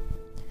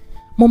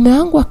 Mume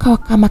wangu akawa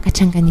kama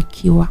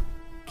kachanganyikiwa.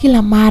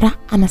 Kila mara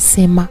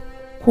anasema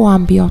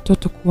kuwaambia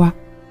watoto kuwa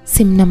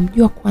si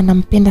mnamjua kuwa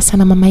anampenda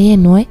sana mama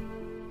yenu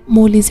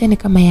muulizeni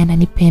kama yeye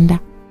ananipenda.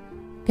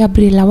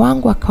 Gabriela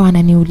wangu akawa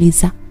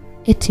ananiuliza,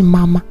 eti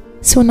mama,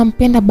 si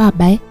unampenda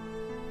baba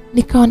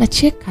Nikawa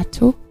nacheka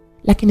tu,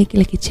 lakini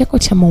kile kicheko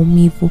cha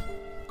maumivu,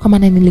 kwa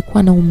maana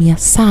nilikuwa naumia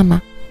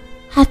sana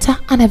hata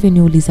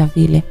anavyoniuliza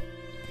vile.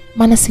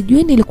 Maana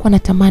sijui nilikuwa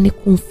natamani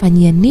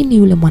kumfanyia nini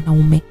yule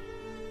mwanaume.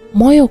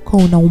 Moyo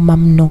ukawa unauma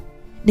mno,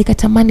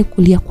 nikatamani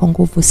kulia kwa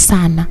nguvu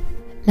sana,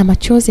 na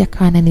machozi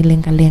yakawa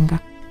yananilenga.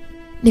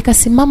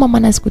 Nikasimama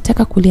maana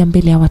sikutaka kulia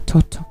mbele ya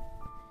watoto.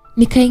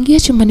 Nikaingia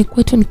chumbani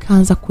kwetu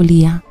nikaanza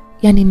kulia.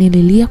 Yani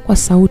nililia kwa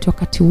sauti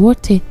wakati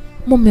wote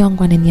mume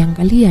wangu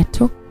ananiangalia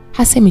tu,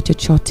 hasemi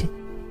chochote.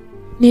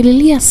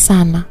 Nililia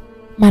sana.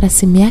 Mara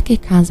simu yake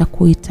ikaanza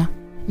kuita,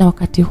 na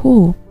wakati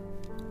huu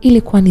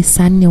ilikuwa ni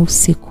saa 4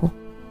 usiku.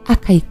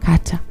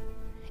 Akaikata.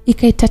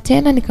 Ikaita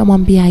tena,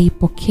 nikamwambia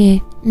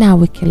aipokee na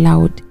aweke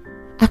loud.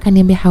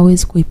 Akaniambia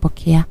hawezi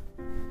kuipokea.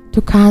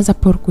 Tukaanza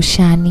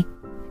porukushani,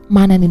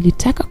 maana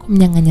nilitaka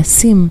kumnyang'anya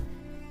simu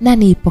na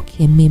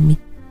niipokee mimi.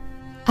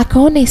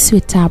 Akaona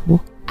isiwe tabu,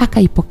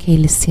 akaipokea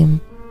ile simu.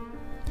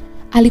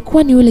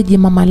 Alikuwa ni yule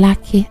jimama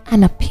lake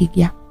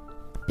anapiga.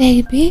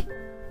 Baby,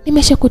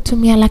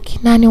 nimeshakutumia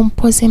 800,000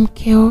 umpoze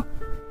mkeo,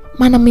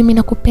 maana mimi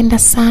nakupenda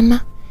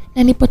sana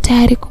na nipo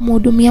tayari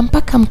kumhudumia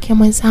mpaka mke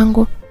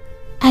mwenzangu.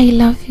 I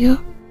love you.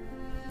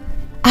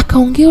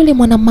 Akaongea yule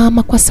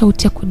mwanamama kwa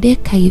sauti ya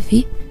kudeka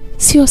hivi,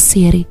 sio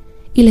siri.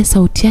 Ile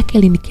sauti yake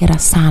ilinikera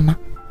sana.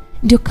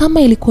 Ndio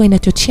kama ilikuwa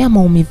inachochea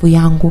maumivu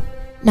yangu,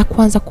 na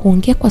kuanza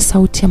kuongea kwa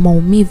sauti ya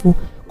maumivu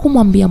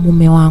kumwambia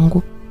mume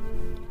wangu,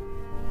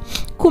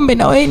 kumbe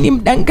na wewe ni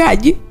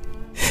mdangaji.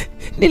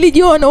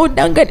 Nilijua na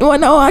udanga ni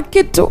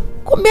wanawake tu,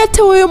 kumbe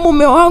hata wewe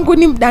mume wangu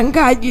ni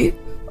mdangaji.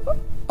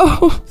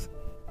 Oh,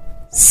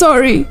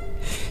 sorry,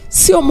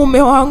 sio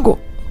mume wangu.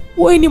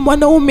 Wewe ni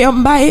mwanaume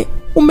ambaye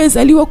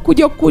umezaliwa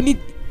kuja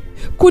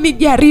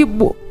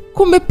kunijaribu.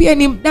 Kumbe pia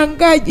ni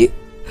mdangaji.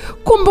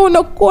 Kumbe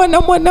unakuwa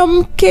na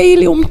mwanamke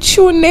ili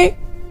umchune.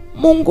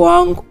 Mungu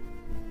wangu,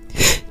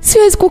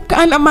 siwezi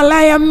kukaa na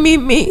malaya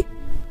mimi.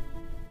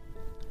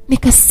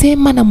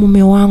 Nikasema na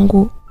mume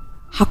wangu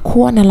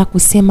hakuwa na la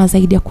kusema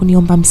zaidi ya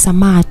kuniomba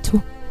msamaha tu,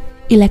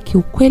 ila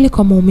kiukweli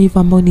kwa maumivu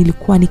ambayo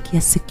nilikuwa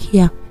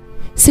nikiasikia,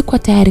 sikuwa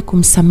tayari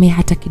kumsamehe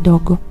hata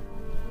kidogo.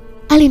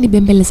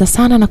 Alinibembeleza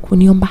sana na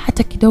kuniomba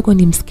hata kidogo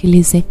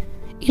nimsikilize,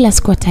 ila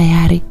sikuwa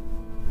tayari.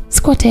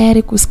 Sikuwa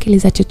tayari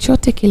kusikiliza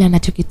chochote kile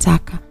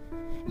anachokitaka,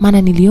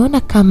 maana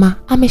niliona kama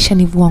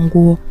ameshanivua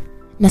nguo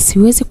na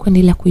siwezi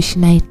kuendelea kuishi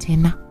naye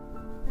tena.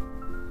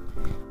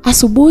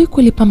 Asubuhi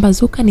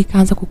kulipambazuka,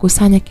 nikaanza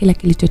kukusanya kila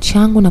kilicho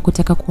changu na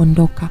kutaka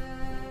kuondoka.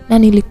 Na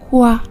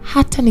nilikuwa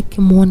hata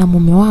nikimuona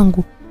mume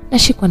wangu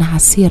nashikwa na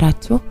hasira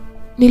tu.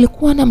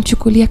 Nilikuwa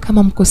namchukulia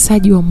kama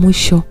mkosaji wa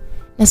mwisho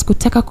na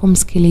sikutaka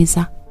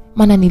kumsikiliza,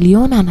 maana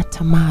niliona ana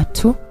tamaa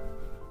tu.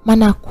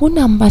 Maana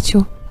hakuna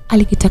ambacho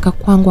alikitaka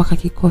kwangu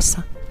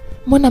akakikosa.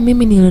 Mbona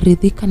mimi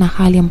niliridhika na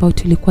hali ambayo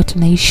tulikuwa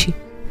tunaishi?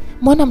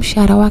 Mbona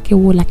mshahara wake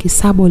huo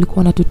 700,000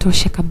 ulikuwa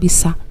unatutosha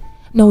kabisa,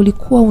 na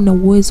ulikuwa una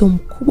uwezo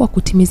mkubwa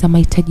kutimiza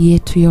mahitaji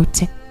yetu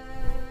yote.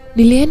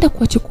 Nilienda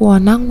kuwachukua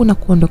wanangu na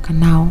kuondoka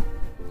nao,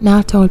 na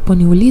hata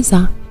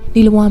waliponiuliza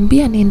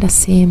niliwaambia naenda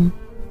sehemu,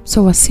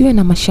 so wasiwe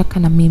na mashaka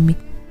na mimi,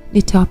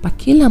 nitawapa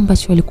kila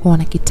ambacho walikuwa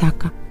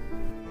wanakitaka.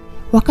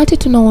 Wakati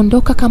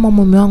tunaondoka, kama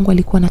mume wangu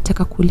alikuwa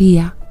anataka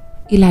kulia,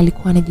 ila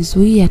alikuwa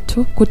anajizuia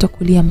tu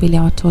kutokulia mbele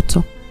ya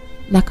watoto,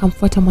 na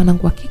akamfuata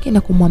mwanangu wa kike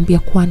na kumwambia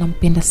kuwa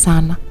anampenda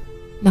sana.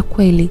 Na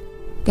kweli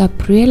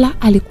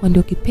Gabriela alikuwa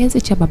ndio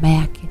kipenzi cha baba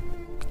yake.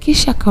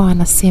 Kisha akawa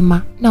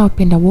anasema,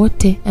 nawapenda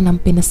wote na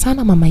nampenda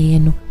sana mama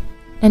yenu,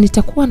 na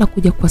nitakuwa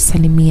nakuja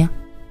kuwasalimia.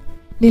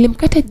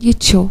 Nilimkata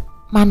jicho,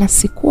 maana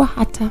sikuwa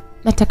hata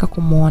nataka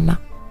kumuona,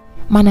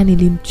 maana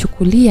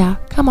nilimchukulia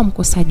kama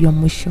mkosaji wa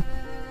mwisho.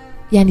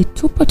 Yani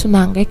tupo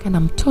tunahangaika na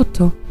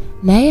mtoto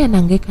na yeye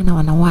anahangaika na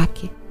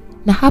wanawake.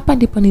 Na hapa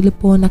ndipo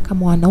nilipoona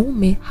kama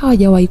wanaume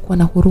hawajawahi kuwa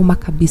na huruma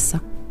kabisa,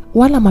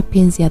 wala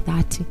mapenzi ya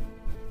dhati,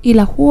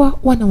 ila huwa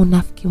wana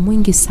unafiki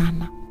mwingi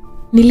sana.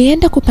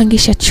 Nilienda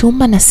kupangisha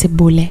chumba na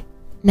sebule,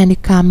 na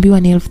nikaambiwa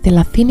ni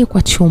 30,000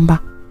 kwa chumba,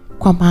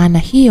 kwa maana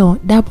hiyo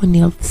double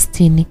ni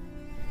 60,000.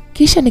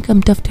 Kisha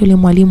nikamtafuta yule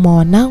mwalimu wa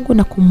wanangu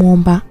na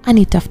kumuomba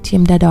anitafutie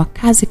mdada wa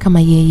kazi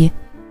kama yeye,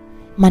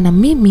 maana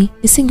mimi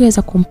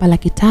nisingeweza kumpa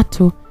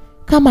 300,000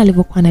 kama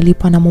alivyokuwa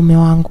analipwa na mume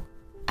wangu.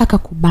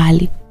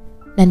 Akakubali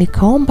na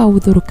nikaomba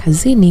udhuru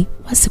kazini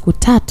wa siku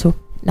 3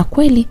 na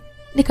kweli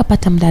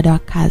nikapata mdada wa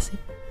kazi.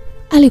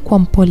 Alikuwa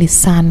mpole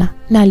sana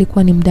na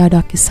alikuwa ni mdada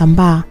wa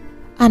Kisambaa,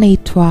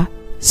 anaitwa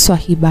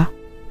Swahiba.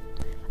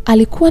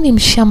 Alikuwa ni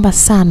mshamba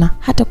sana,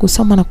 hata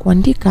kusoma na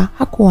kuandika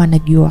hakuwa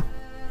anajua.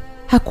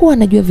 Hakuwa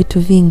anajua vitu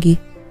vingi,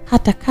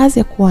 hata kazi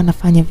hakuwa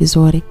anafanya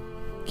vizuri.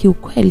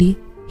 Kiukweli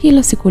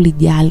hilo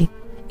sikulijali,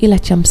 ila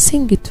cha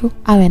msingi tu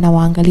awe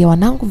anawaangalia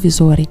wanangu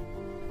vizuri.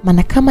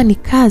 Maana kama ni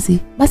kazi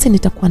basi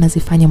nitakuwa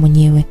nazifanya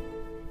mwenyewe,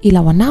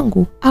 ila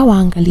wanangu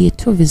awaangalie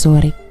tu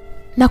vizuri.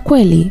 Na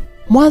kweli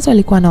mwanzo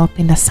alikuwa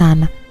anawapenda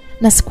sana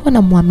na sikuwa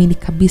namuamini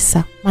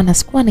kabisa, maana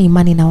sikuwa na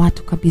imani na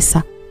watu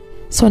kabisa.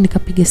 So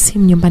nikapiga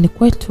simu nyumbani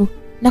kwetu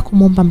na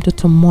kumwomba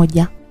mtoto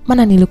mmoja,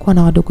 maana nilikuwa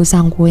na wadogo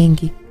zangu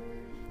wengi.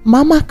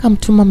 Mama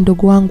akamtuma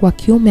mdogo wangu wa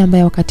kiume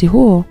ambaye wakati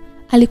huo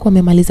alikuwa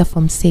amemaliza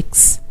form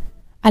 6.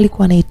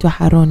 Alikuwa anaitwa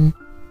Harun.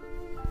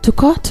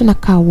 Tukawa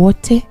tunakaa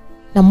wote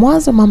na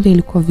mwanzo mambo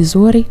yalikuwa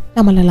vizuri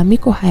na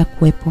malalamiko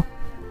hayakuwepo.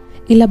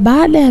 Ila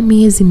baada ya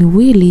miezi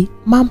miwili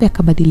mambo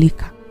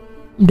yakabadilika.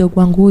 Mdogo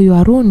wangu huyu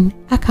Harun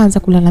akaanza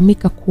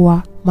kulalamika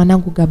kuwa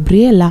mwanangu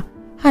Gabriela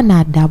hana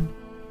adabu,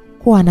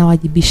 kuwa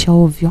anawajibisha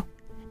ovyo.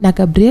 Na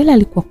Gabriela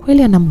alikuwa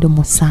kweli ana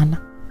mdomo sana.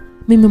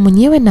 Mimi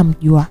mwenyewe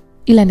namjua,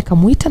 ila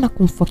nikamuita na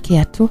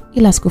kumfokea tu,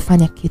 ila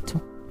sikufanya kitu.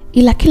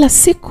 Ila kila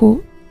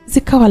siku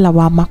zikawa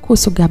lawama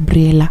kuhusu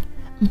Gabriela,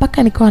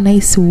 mpaka nikawa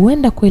nahisi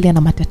huenda kweli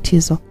ana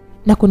matatizo.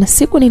 Na kuna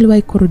siku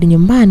niliwahi kurudi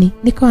nyumbani,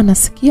 nikawa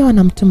nasikia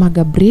wanamtuma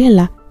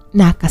Gabriela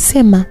na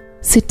akasema,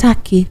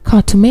 "Sitaki,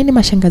 kawatumeni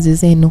mashangazi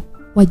zenu,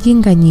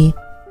 wajinga nyie."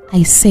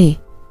 Aisee,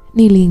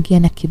 niliingia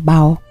na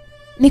kibao.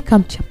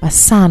 Nikamchapa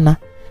sana.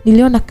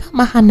 Niliona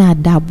kama hana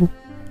adabu.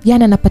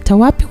 Jana napata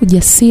wapi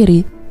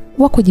ujasiri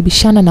wa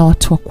kujibishana na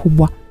watu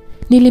wakubwa.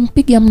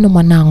 Nilimpiga mno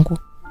mwanangu.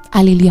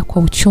 Alilia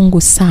kwa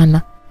uchungu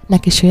sana, na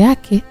kesho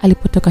yake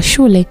alipotoka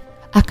shule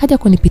akaja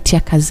kunipitia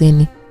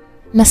kazini.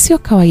 Na sio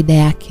kawaida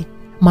yake,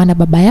 maana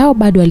baba yao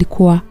bado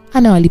alikuwa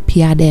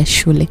anawalipia ada ya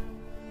shule.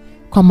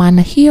 Kwa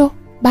maana hiyo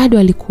bado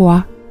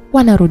alikuwa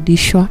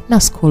wanarudishwa na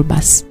school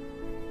bus.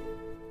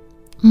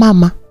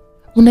 "Mama,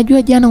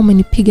 unajua jana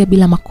umenipiga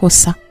bila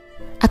makosa,"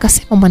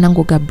 akasema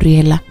mwanangu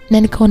Gabriela,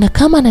 na nikaona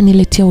kama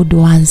ananiletea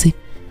udoanzi.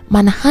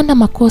 Maana hana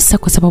makosa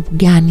kwa sababu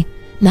gani,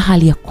 na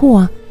hali ya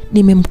kuwa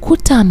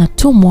nimemkuta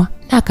anatumwa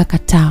na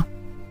akakataa.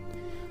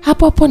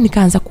 Hapo hapo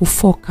nikaanza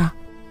kufoka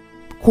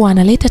kuwa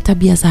analeta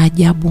tabia za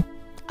ajabu,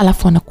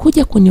 alafu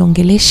anakuja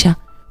kuniongelesha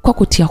kwa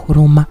kutia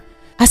huruma.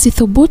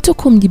 Asithubutu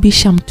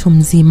kumjibisha mtu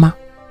mzima.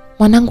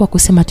 Mwanangu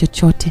hakusema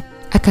chochote,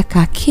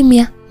 akakaa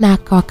kimya na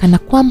akawakana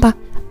kwamba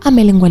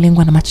amelengwa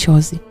na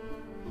machozi.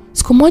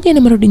 Siku moja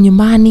nimerudi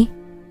nyumbani,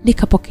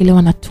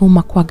 nikapokelewa na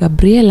tuma kwa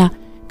Gabriela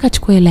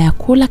kachukua hela ya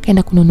kula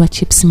kaenda kununua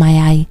chips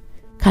mayai.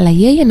 Kala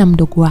yeye na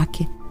mdogo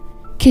wake.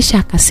 Kisha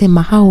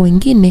akasema hao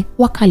wengine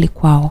wakale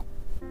kwao.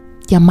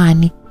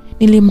 Jamani,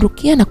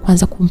 nilimrukia na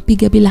kuanza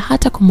kumpiga bila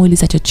hata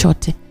kumuuliza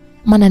chochote,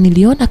 maana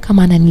niliona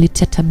kama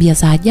ananiletea tabia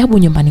za ajabu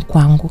nyumbani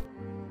kwangu.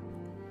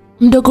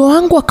 Mdogo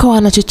wangu akawa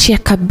anachochea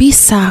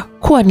kabisa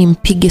kuwa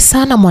nimpige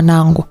sana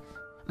mwanangu,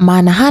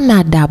 maana hana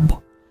adabu.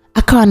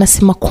 Akawa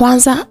anasema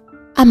kwanza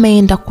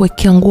ameenda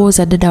kuwekea nguo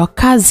za dada wa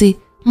kazi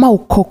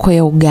maukoko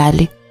ya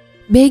ugali,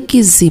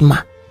 begi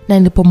zima. Na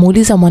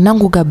nilipomuuliza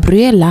mwanangu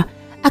Gabriela,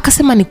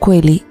 akasema ni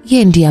kweli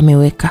yeye ndiye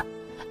ameweka.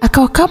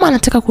 Akawa kama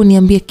anataka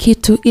kuniambia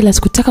kitu, ila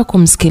sikutaka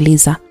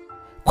kumsikiliza.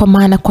 Kwa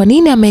maana kwa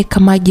nini ameweka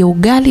maji ya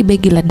ugali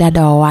begi la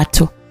dada wa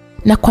watu?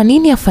 Na kwa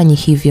nini afanye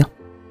hivyo?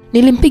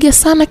 Nilimpiga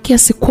sana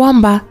kiasi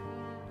kwamba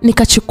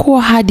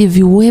nikachukua hadi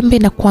viwembe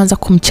na kuanza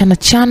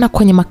kumchana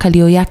kwenye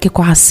makalio yake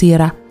kwa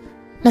hasira.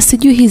 Na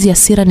sijui hizi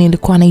hasira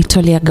nilikuwa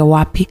naitoleaga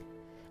wapi,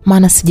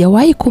 maana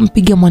sijawahi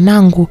kumpiga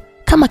mwanangu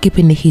kama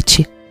kipindi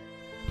hichi.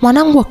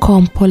 Mwanangu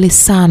akawa mpole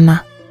sana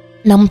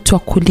na mtu wa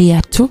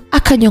kulia tu,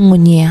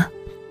 akanyongonyea.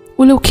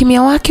 Ule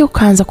ukimya wake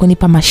ukaanza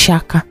kunipa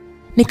mashaka.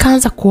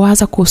 Nikaanza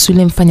kuwaza kuhusu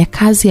yule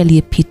mfanyakazi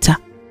aliyepita.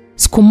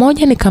 Siku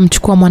moja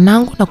nikamchukua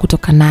mwanangu na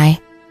kutoka naye.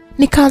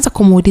 Nikaanza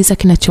kumuuliza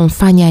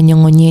kinachomfanya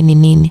anyongonyee ni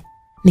nini.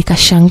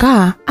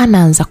 Nikashangaa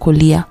anaanza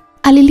kulia.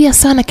 Alilia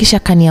sana kisha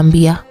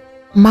kaniambia,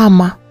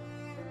 "Mama,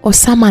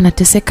 Osama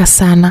anateseka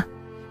sana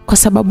kwa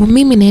sababu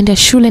mimi naenda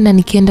shule, na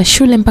nikienda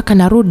shule mpaka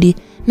narudi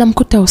na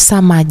mkuta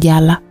Osama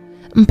ajala,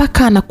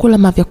 mpaka anakula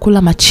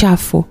mavyakula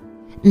machafu,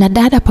 na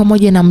dada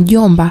pamoja na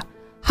mjomba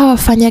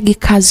hawafanyagi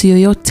kazi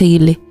yoyote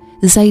ile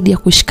zaidi ya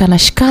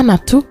kushikana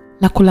tu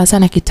na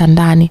kulazana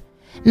kitandani,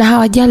 na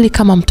hawajali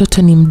kama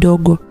mtoto ni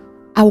mdogo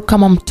au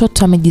kama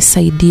mtoto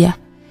amejisaidia,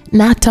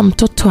 na hata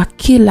mtoto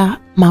akila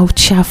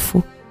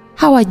mauchafu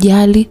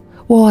hawajali,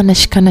 wao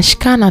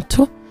wanashikana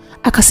tu."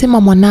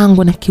 Akasema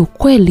mwanangu, na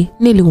kiukweli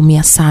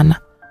niliumia sana.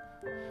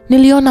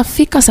 Niliona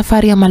fika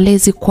safari ya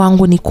malezi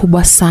kwangu ni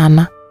kubwa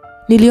sana.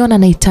 Niliona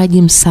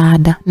nahitaji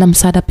msaada, na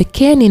msaada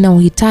pekee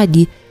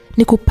ninaohitaji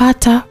ni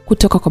kupata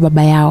kutoka kwa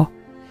baba yao.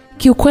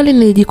 Kiukweli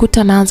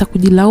nilijikuta naanza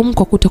kujilaumu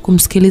kwa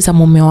kutokumsikiliza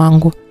mume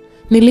wangu,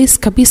 Nilihisi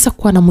kabisa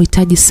kuwa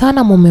namhitaji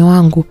sana mume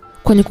wangu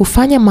kwenye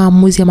kufanya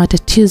maamuzi ya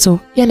matatizo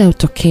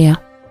yanayotokea.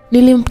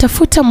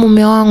 Nilimtafuta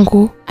mume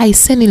wangu,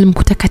 aise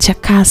nilimkuta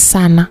kachakaa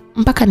sana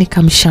mpaka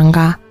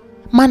nikamshangaa.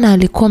 Maana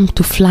alikuwa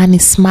mtu fulani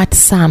smart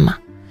sana.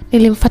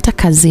 Nilimfuata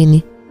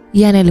kazini.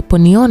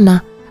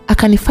 Aliponiona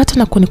akanifuata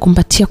na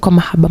kunikumbatia kwa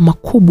mahaba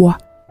makubwa.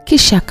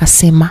 Kisha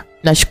akasema,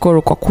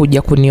 "Nashukuru kwa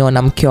kuja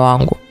kuniona mke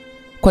wangu.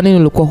 Kwa nini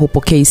ulikuwa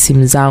hupokei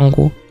simu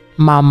zangu?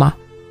 Mama,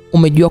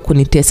 umejua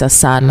kunitesa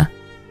sana.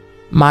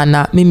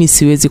 Maana mimi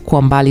siwezi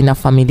kuwa mbali na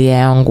familia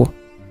yangu."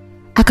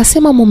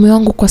 Akasema mume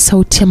wangu kwa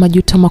sauti ya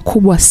majuto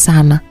makubwa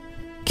sana.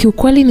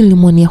 Kiukweli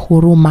nilimwonea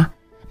huruma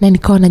na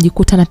nikawa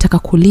najikuta nataka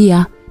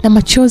kulia na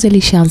machozi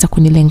yalishaanza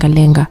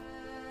kunilenga-lenga.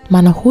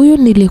 Maana huyu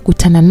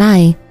niliyekutana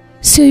naye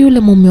sio yule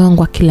mume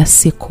wangu wa kila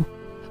siku.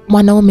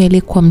 Mwanaume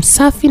aliyekuwa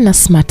msafi na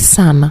smart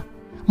sana.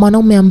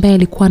 Mwanaume ambaye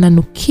alikuwa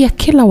ananukia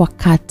kila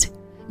wakati.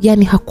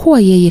 Hakuwa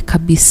yeye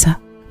kabisa.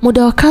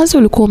 Muda wa kazi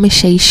ulikuwa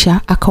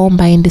umeshaisha,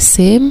 akaomba aende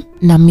sehemu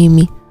na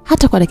mimi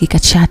hata kwa dakika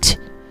chache.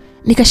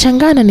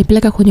 Nikashangaa na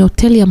nipeleka kwenye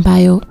hoteli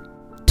ambayo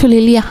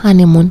tulilia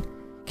honeymoon.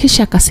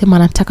 Kisha akasema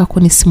anataka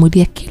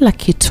kunisimulia kila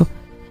kitu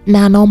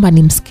na anaomba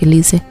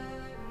nimsikilize.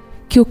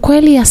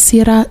 Kiukweli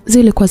hasira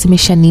zilikuwa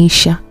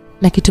zimeshaniisha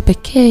na kitu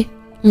pekee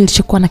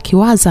nilichokuwa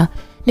nakiwaza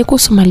ni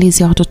kuhusu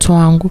malezi ya watoto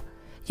wangu.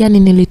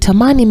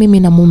 Nilitamani mimi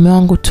na mume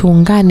wangu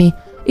tuungane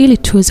ili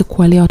tuweze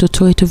kuwalea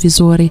watoto wetu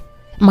vizuri.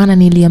 Maana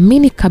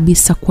niliamini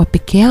kabisa kuwa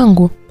peke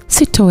yangu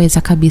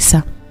sitoweza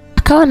kabisa.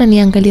 Akawa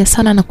ananiangalia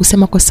sana na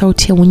kusema kwa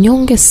sauti ya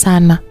unyonge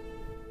sana,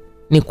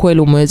 "Ni kweli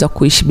umeweza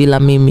kuishi bila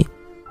mimi.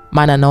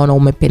 Maana naona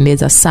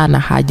umependeza sana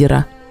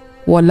Hajira.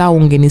 Walau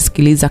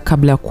ungenisikiliza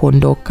kabla ya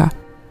kuondoka.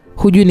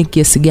 Hujui ni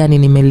kiasi gani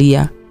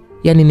nimelia.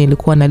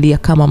 Nilikuwa nalia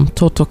kama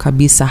mtoto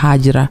kabisa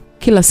Hajira.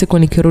 Kila siku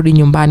nikirudi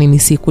nyumbani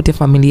nisikute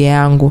familia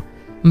yangu.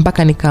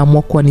 Mpaka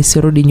nikaamua kuwa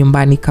nisirudi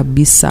nyumbani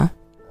kabisa.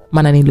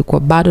 Maana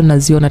nilikuwa bado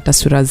naziona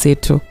taswira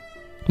zetu.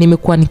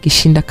 Nimekuwa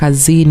nikishinda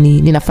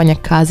kazini, ninafanya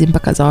kazi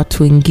mpaka za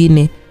watu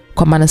wengine,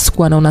 kwa maana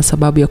sikuwa naona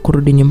sababu ya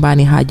kurudi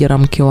nyumbani Hajira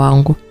mke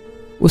wangu.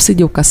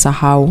 Usije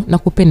ukasahau na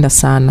kupenda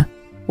sana.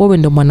 Wewe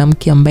ndo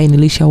mwanamke ambaye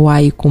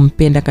nilishawahi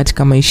kumpenda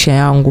katika maisha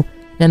yangu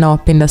na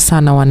nawapenda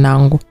sana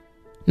wanangu.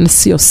 Na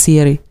sio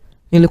siri,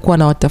 nilikuwa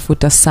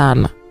nawatafuta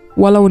sana.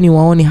 Wala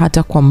uniwaone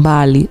hata kwa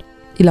mbali,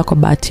 ila kwa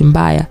bahati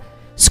mbaya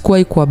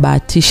sikuwahi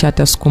kuwabahatisha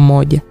hata siku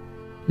moja.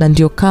 Na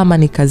ndio kama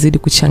nikazidi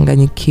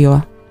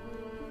kuchanganyikiwa."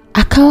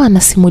 Akawa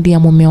anasimulia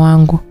mume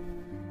wangu.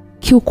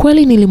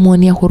 Kiukweli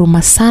nilimuonea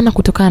huruma sana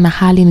kutokana na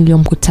hali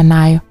niliyomkuta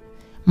nayo.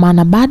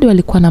 Maana bado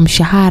alikuwa na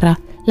mshahara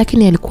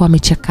lakini alikuwa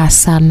amechakaa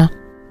sana.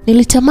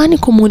 Nilitamani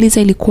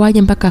kumuuliza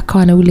ilikuwaje mpaka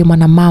akawa na yule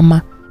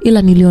mwanamama,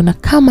 ila niliona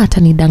kama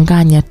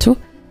atanidanganya tu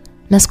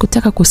na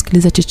sikutaka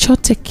kusikiliza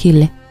chochote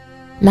kile.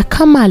 Na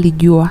kama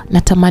alijua,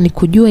 natamani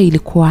kujua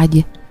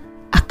ilikuwaje.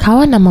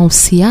 Akawa na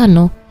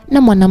mahusiano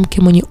na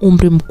mwanamke mwenye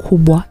umri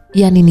mkubwa,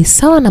 ni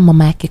sawa na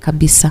mama yake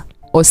kabisa.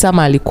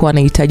 Osama alikuwa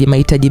anahitaji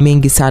mahitaji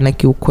mengi sana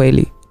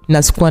kiukweli,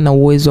 na sikuwa na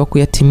uwezo wa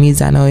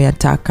kuyatimiza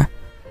anayoyataka.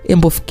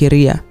 Embo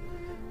fikiria,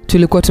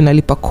 tulikuwa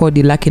tunalipa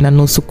kodi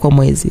 1,500 kwa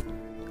mwezi,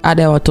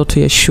 ada ya watoto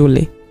ya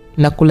shule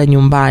na kula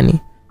nyumbani.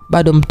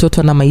 Bado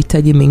mtoto na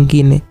mahitaji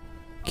mengine.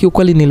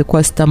 Kiukweli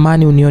nilikuwa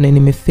sitamani unione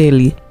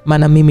nimefeli,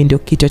 maana mimi ndio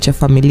kichwa cha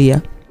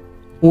familia.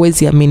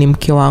 Uwezi amini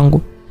mke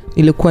wangu,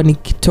 nilikuwa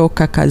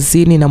nikitoka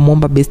kazini na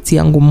muomba besti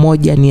yangu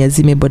mmoja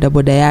niazime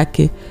bodaboda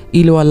yake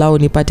ili walau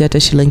nipate hata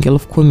shilingi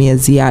 10,000 ya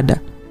ziada.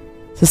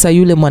 Sasa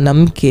yule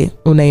mwanamke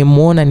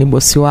unayemuona ni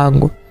bosi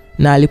wangu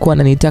na alikuwa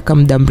ananitaka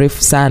muda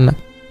mrefu sana.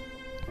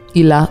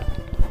 Ila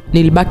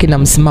nilibaki na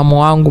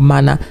msimamo wangu,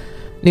 maana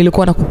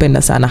nilikuwa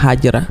nakupenda sana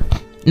Hajira.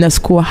 Na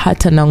sikuwa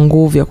hata na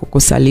nguvu ya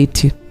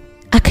kukusaliti.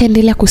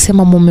 Akaendelea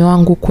kusema mume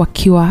wangu kwa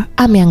kiwa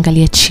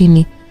ameangalia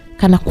chini,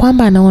 kana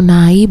kwamba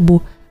anaona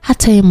aibu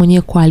hata yeye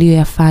mwenyewe kwa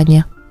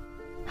aliyoyafanya.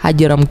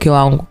 Hajira mke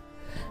wangu,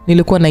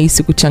 nilikuwa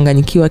nahisi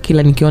kuchanganyikiwa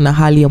kila nikiona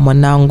hali ya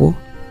mwanangu.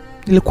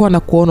 Nilikuwa na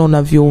kuona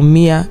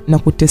unavyoumia na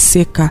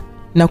kuteseka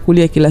na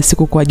kulia kila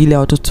siku kwa ajili ya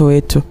watoto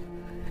wetu.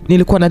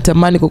 Nilikuwa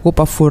natamani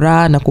kukupa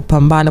furaha na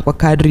kupambana kwa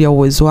kadri ya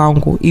uwezo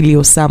wangu ili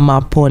Osama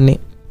apone.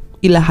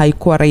 Ila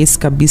haikuwa rahisi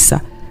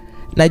kabisa.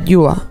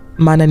 Najua,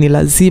 maana ni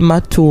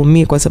lazima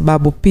tuumie kwa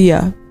sababu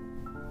pia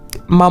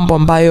mambo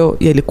ambayo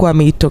yalikuwa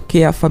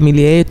yameitokea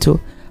familia yetu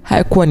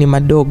hayakuwa ni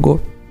madogo.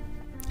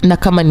 Na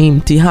kama ni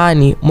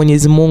mtihani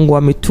Mwenyezi Mungu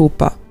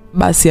ametupa,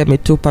 basi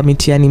ametupa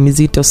mitihani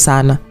mizito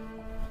sana.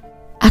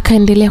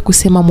 Akaendelea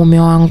kusema mume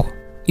wangu.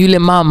 Yule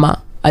mama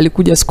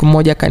alikuja siku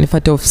moja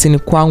akanifuata ofisini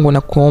kwangu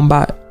na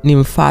kuomba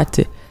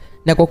nimfuate.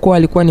 Na kwa kuwa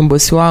alikuwa ni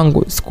bosi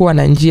wangu, sikuwa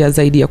na njia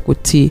zaidi ya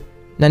kutii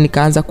na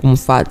nikaanza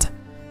kumfuata.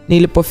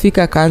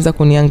 Nilipofika akaanza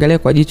kuniangalia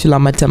kwa jicho la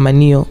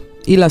matamanio,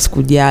 ila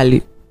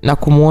sikujali na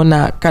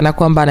kumuona kana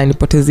kwamba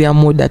ananipotezea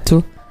muda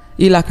tu.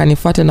 Ila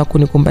akanifuata na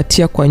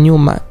kunikumbatia kwa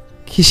nyuma,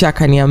 kisha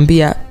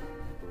akaniambia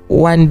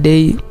 1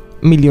 day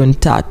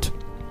 3,000,000.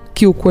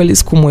 Kiukweli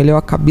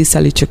sikumuelewa kabisa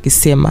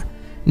alichokisema.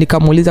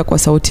 Nikamuuliza kwa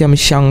sauti ya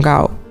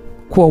mshangao,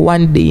 kwa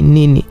 1 day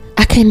nini?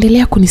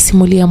 Akaendelea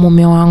kunisimulia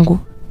mume wangu.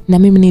 na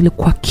mimi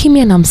nilikuwa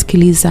kimya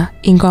namsikiliza,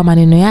 ingawa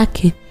maneno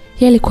yake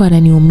yalikuwa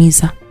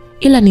yananiumiza,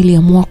 ila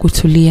niliamua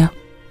kutulia.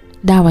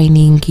 Dawa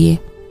iniingie.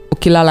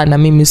 Ukilala na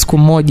mimi siku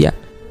moja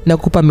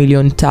nakupa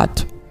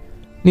 3,000,000.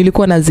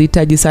 Nilikuwa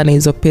nazihitaji sana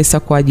hizo pesa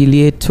kwa ajili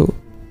yetu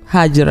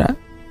Hajra.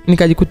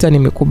 Nikajikuta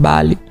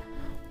nimekubali.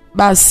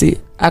 Basi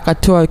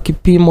akatoa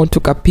kipimo,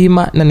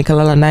 tukapima na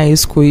nikalala naye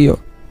siku hiyo.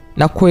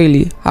 Na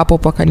kweli hapo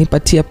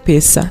pakanipatia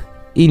pesa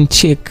in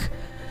check.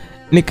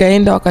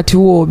 Nikaenda wakati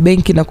huo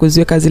benki na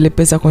kuziweka zile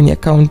pesa kwenye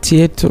akaunti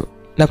yetu,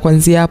 na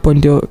kuanzia hapo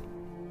ndio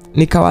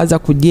nikawaza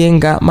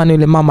kujenga, maana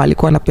yule mama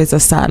alikuwa na pesa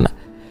sana.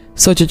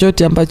 So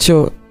chochote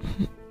ambacho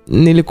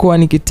nilikuwa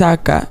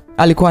nikitaka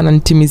alikuwa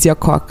ananitimizia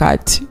kwa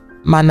wakati.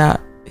 Maana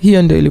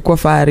hiyo ndio ilikuwa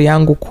fahari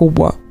yangu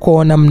kubwa,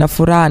 kuona mna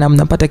furaha na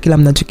mnapata kila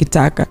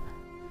mnachokitaka.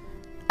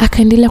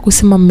 Akaendelea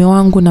kusema mume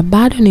wangu, na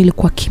bado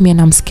nilikuwa kimya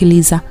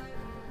namsikiliza.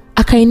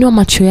 Akainua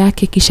macho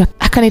yake kisha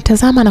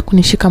akanitazama na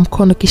kunishika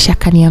mkono kisha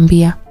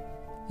akaniambia,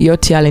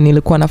 yote yale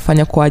nilikuwa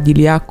nafanya kwa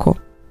ajili yako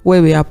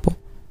wewe hapo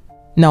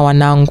na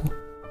wanangu.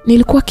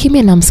 Nilikuwa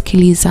kimya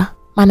namsikiliza,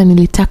 maana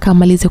nilitaka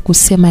amalize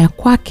kusema ya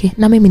kwake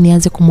na mimi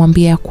nianze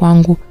kumwambia ya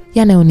kwangu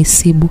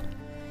yanayonisibu.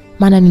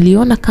 Maana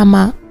niliona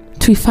kama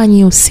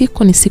tuifanye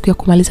usiku ni siku ya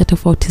kumaliza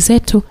tofauti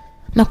zetu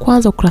na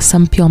kuanza ukurasa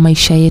mpya wa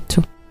maisha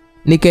yetu.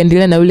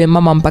 Nikaendelea na yule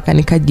mama mpaka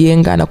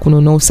nikajenga na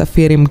kununua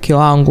usafiri mke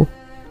wangu.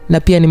 Na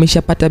pia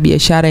nimeshapata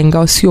biashara,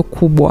 ingawa sio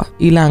kubwa,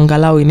 ila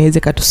angalau inaweza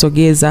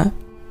katusogeza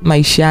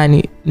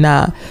maishani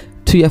na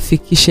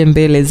tuyafikishe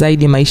mbele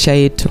zaidi maisha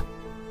yetu.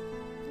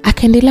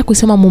 Akaendelea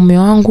kusema mume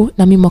wangu,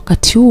 na mimi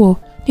wakati huo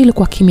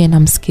nilikuwa kimya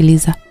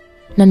namsikiliza.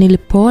 Na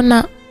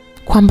nilipoona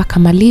kwamba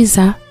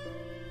kamaliza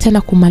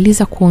tena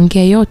kumaliza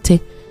kuongea yote,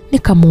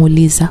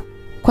 nikamuuliza,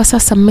 kwa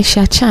sasa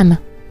mmeshaachana?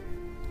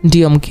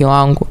 Ndiyo mke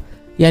wangu.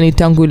 Yaani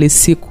tangu ile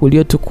siku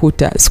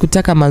iliyotukuta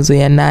sikutaka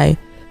mazoea naye,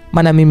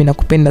 maana mimi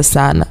nakupenda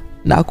sana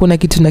na hakuna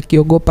kitu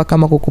nakiogopa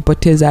kama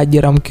kukupoteza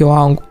Hajra mke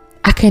wangu.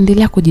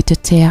 Akaendelea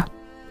kujitetea,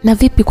 na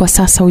vipi kwa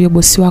sasa huyo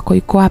bosi wako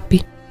yuko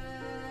wapi?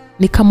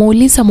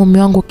 Nikamuuliza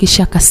mume wangu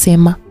kisha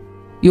akasema,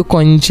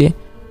 yuko nje,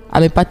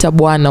 amepata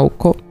bwana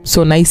huko,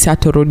 so naisi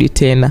hatorudi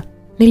tena.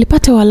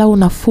 Nilipata walau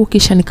nafuu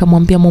kisha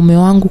nikamwambia mume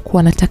wangu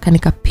kuwa nataka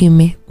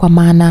nikapime, kwa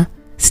maana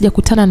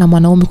sijakutana na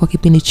mwanaume kwa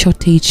kipindi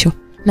chote hicho,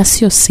 na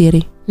sio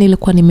siri,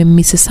 nilikuwa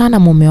nimemmisi sana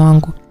mume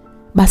wangu.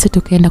 Basi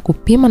tukaenda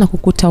kupima na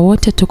kukuta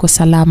wote tuko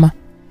salama.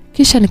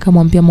 Kisha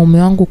nikamwambia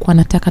mume wangu kuwa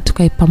nataka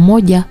tukae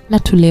pamoja na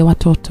tulee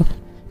watoto.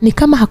 Ni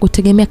kama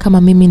hakutegemea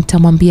kama mimi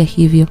nitamwambia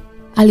hivyo.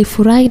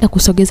 Alifurahi na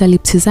kusogeza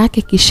lipsi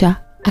zake kisha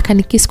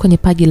akanikisi kwenye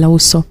paji la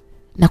uso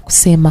na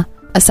kusema,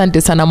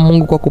 asante sana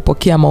Mungu kwa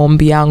kupokea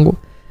maombi yangu,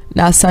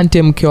 na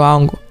asante mke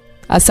wangu,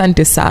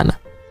 asante sana,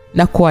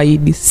 na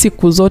kuahidi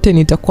siku zote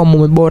nitakuwa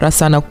mume bora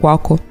sana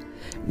kwako,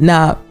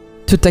 na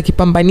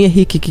tutakipambania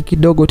hiki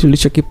kidogo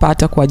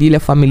tulichokipata kwa ajili ya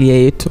familia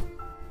yetu.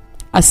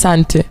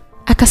 Asante.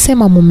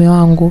 Akasema mume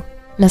wangu,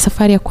 na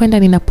safari ya kwenda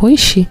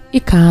ninapoishi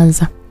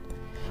ikaanza.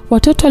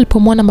 Watoto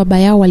walipomwona baba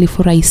yao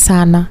walifurahi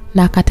sana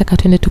na akataka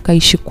twende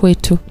tukaishi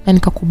kwetu, na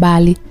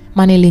nikakubali,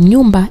 maana ile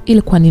nyumba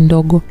ilikuwa ni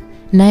ndogo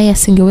na yeye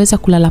asingeweza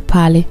kulala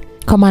pale,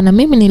 kwa maana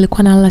mimi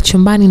nilikuwa nalala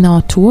chumbani na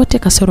watu wote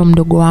kasoro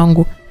mdogo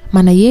wangu,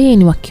 maana yeye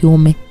ni wa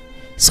kiume.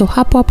 So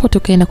hapo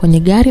tukaenda kwenye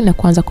gari na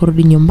kuanza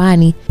kurudi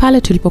nyumbani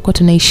pale tulipokuwa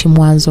tunaishi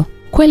mwanzo.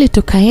 Kweli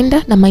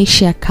tukaenda na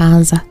maisha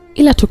yakaanza,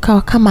 ila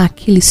tukawa kama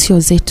akili sio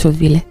zetu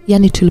vile.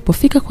 Yaani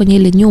tulipofika kwenye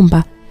ile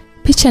nyumba,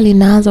 picha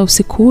linaanza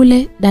usiku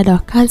ule. Dada wa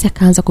kazi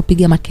akaanza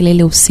kupiga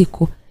makelele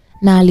usiku,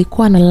 na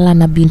alikuwa analala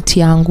na binti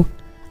yangu.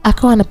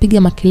 Akawa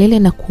anapiga makelele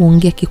na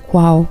kuongea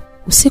kikwao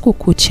usiku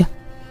kucha.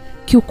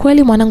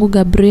 Kiukweli mwanangu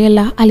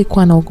Gabriela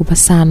alikuwa anaogopa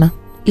sana,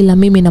 ila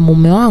mimi na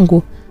mume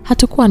wangu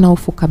hatakuwa na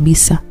hofu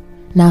kabisa.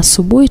 Na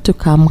asubuhi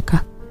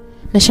tukaamka.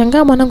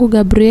 Nashangaa mwanangu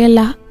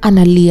Gabriela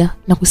analia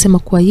na kusema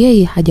kuwa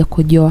yeye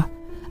hajakojoa.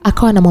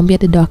 Akawa anamwambia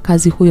dada wa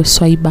kazi huyo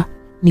Swaiba,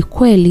 ni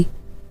kweli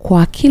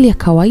kwa akili ya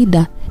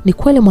kawaida ni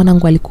kweli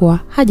mwanangu alikuwa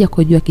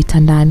hajakojoa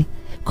kitandani,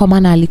 kwa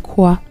maana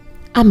alikuwa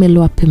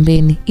ameloa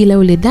pembeni, ila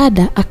yule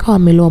dada akawa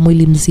ameloa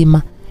mwili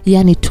mzima,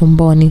 yani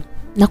tumboni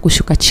na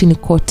kushuka chini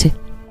kote.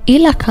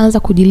 Ila akaanza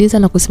kujiliza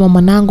na kusema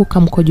mwanangu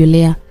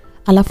kamkojolea,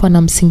 alafu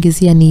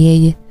anamsingizia ni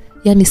yeye.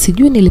 Yani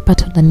sijui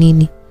nilipata na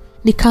nini.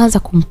 Nikaanza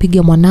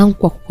kumpiga mwanangu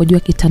kwa kukojoa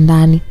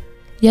kitandani.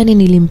 Yani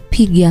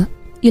nilimpiga,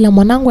 ila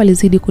mwanangu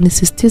alizidi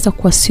kunisisitiza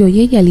kuwa sio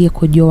yeye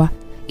aliyekojoa,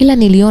 ila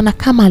niliona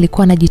kama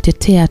alikuwa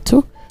anajitetea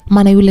tu,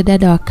 maana yule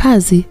dada wa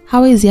kazi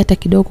hawezi hata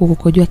kidogo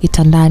kukojoa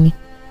kitandani,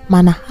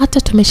 maana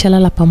hata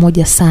tumeshalala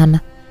pamoja sana,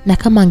 na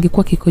kama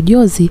angekuwa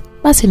kikojozi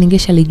basi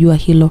ningeshalijua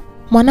hilo.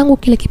 Mwanangu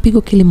kile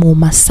kipigo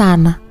kilimuuma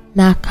sana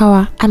na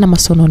akawa ana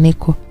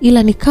masononeko,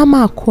 ila ni kama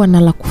hakuwa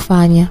na la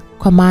kufanya,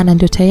 kwa maana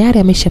ndio tayari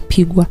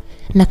ameshapigwa,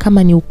 na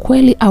kama ni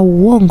ukweli au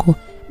uongo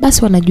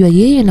basi wanajua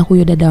yeye na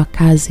huyo dada wa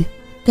kazi.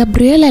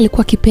 Gabriela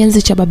alikuwa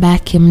kipenzi cha baba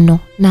yake mno,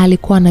 na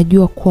alikuwa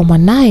anajua kuwa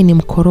mwanae ni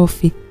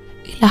mkorofi,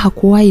 ila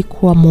hakuwahi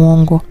kuwa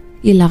muongo.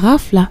 Ila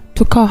ghafla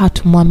tukawa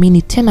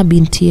hatumwamini tena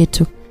binti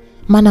yetu,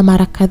 maana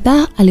mara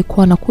kadhaa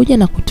alikuwa anakuja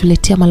na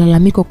kutuletea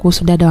malalamiko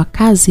kuhusu dada wa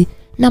kazi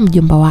na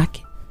mjomba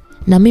wake.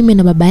 na mimi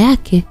na baba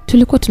yake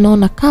tulikuwa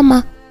tunaona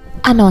kama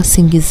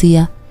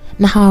anawasingizia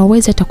na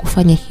hawawezi hata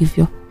kufanya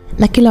hivyo,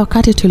 na kila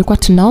wakati tulikuwa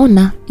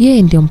tunaona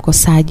yeye ndio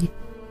mkosaji.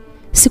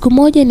 Siku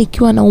moja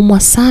nikiwa naumwa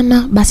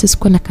sana, basi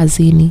sikuwa na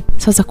kazini.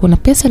 Sasa kuna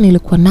pesa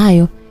nilikuwa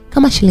nayo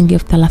kama shilingi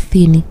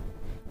 30,000.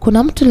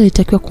 Kuna mtu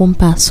nilitakiwa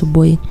kumpa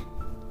asubuhi.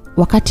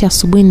 Wakati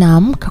asubuhi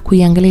naamka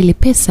kuiangalia ile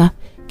pesa,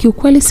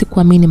 kiukweli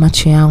sikuamini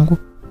macho yangu,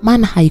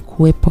 maana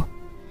haikuwepo.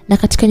 Na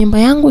katika nyumba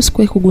yangu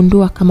sikuwahi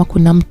kugundua kama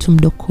kuna mtu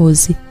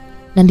mdokozi.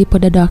 Na ndipo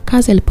dada wa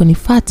kazi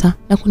aliponifuata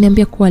na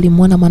kuniambia kuwa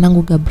alimuona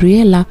mwanangu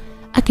Gabriela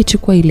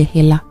akichukua ile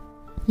hela.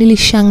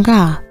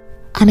 Nilishangaa,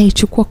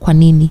 anaichukua kwa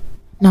nini?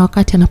 Na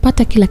wakati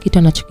anapata kila kitu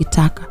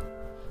anachokitaka.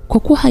 Kwa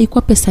kuwa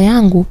haikuwa pesa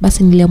yangu,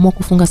 basi niliamua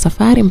kufunga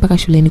safari mpaka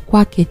shuleni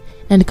kwake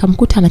na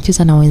nikamkuta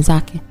anacheza na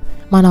wenzake.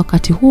 Maana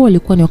wakati huo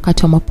ulikuwa ni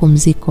wakati wa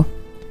mapumziko.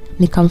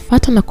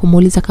 Nikamfuata na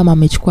kumuuliza kama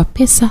amechukua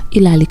pesa,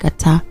 ila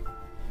alikataa.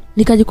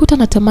 Nikajikuta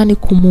natamani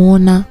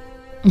kumuona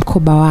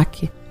mkoba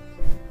wake.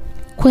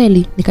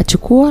 Kweli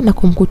nikachukua na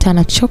kumkuta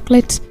na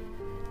chocolate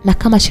na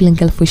kama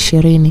shilingi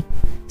 20,000.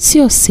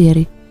 Sio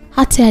siri,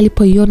 hata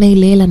alipoiona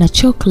ile hela na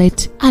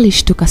chocolate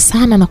alishtuka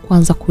sana na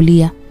kuanza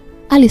kulia.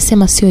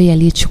 Alisema sio yeye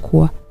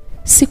aliyechukua.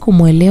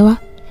 Sikumuelewa.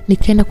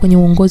 Nikaenda kwenye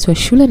uongozi wa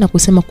shule na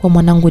kusema kuwa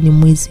mwanangu ni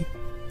mwizi.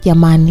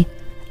 Jamani,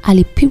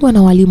 alipigwa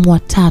na walimu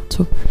 3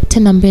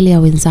 tena mbele ya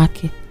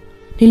wenzake.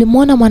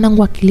 Nilimuona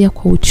mwanangu akilia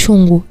kwa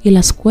uchungu,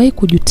 ila sikuwahi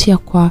kujutia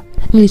kwa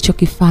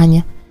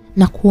nilichokifanya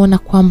na kuona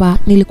kwamba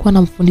nilikuwa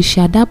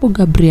namfundisha adabu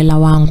Gabriela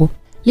wangu.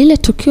 Lile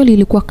tukio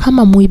lilikuwa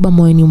kama muiba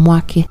moyoni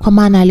mwake, kwa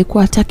maana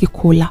alikuwa hataki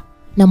kula.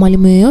 Na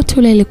mwalimu yeyote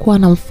yule alikuwa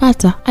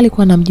anamfuata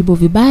alikuwa anamjibu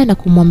vibaya na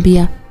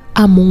kumwambia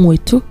amuue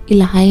tu,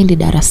 ila haendi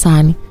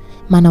darasani,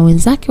 maana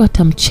wenzake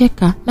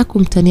watamcheka na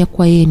kumtania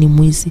kwa yeye ni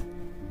mwizi.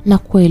 Na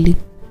kweli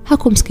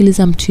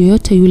hakumsikiliza mtu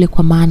yoyote yule,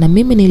 kwa maana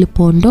mimi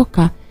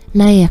nilipoondoka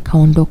naye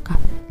akaondoka.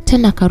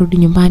 Tena akarudi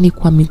nyumbani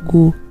kwa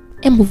miguu.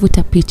 Embu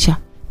vuta picha,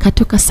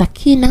 katoka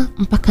Sakina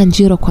mpaka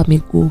Njiro kwa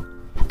miguu.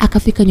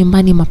 Akafika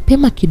nyumbani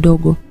mapema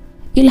kidogo,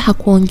 ila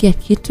hakuongea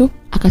kitu.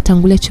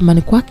 Akatangulia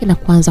chumbani kwake na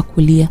kuanza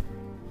kulia.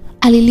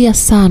 Alilia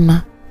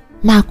sana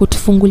na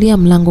hakutufungulia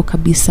mlango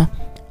kabisa.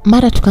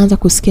 Mara tukaanza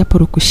kusikia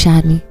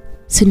purukushani.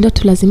 Si ndio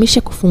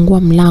tulazimisha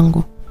kufungua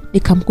mlango.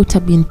 Nikamkuta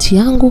binti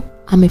yangu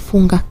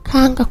amefunga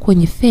kanga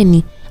kwenye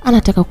feni,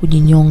 anataka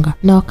kujinyonga,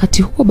 na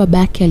wakati huo baba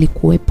yake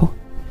alikuwepo.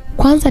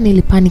 Kwanza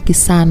nilipaniki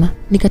sana,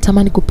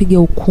 nikatamani kupiga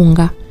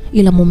ukunga,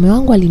 ila mume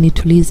wangu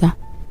alinituliza.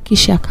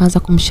 Kisha akaanza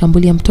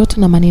kumshambulia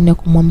mtoto na maneno ya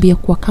kumwambia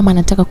kuwa kama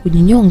anataka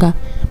kujinyonga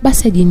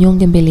basi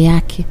ajinyonge mbele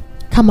yake,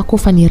 kama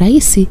kufa ni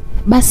rahisi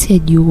basi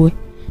ajiue.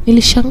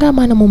 Nilishangaa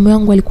maana mume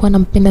wangu alikuwa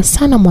anampenda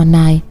sana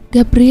mwanae.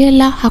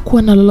 Gabriela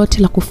hakuwa na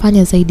lolote la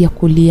kufanya zaidi ya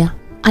kulia.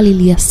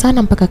 Alilia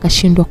sana mpaka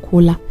akashindwa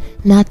kula,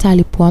 na hata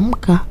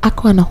alipoamka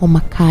akawa na homa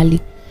kali,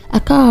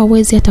 akawa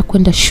hawezi hata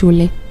kwenda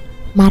shule.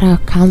 Mara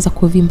akaanza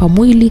kuvimba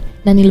mwili,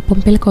 na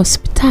nilipompeleka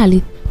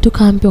hospitali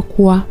tukaambiwa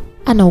kuwa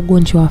ana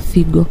ugonjwa wa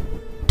figo.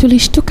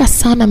 Tulishtuka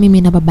sana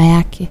mimi na baba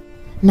yake,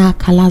 na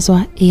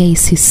akalazwa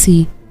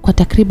AICC kwa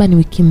takriban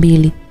wiki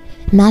 2.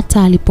 Na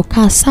hata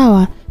alipokaa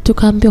sawa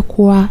tukaambiwa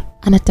kuwa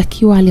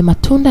anatakiwa ale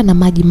matunda na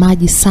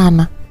maji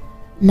sana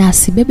na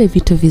asibebe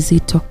vitu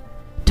vizito.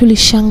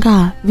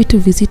 Tulishangaa vitu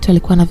vizito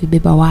alikuwa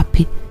anavibeba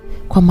wapi,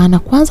 kwa maana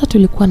kwanza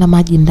tulikuwa na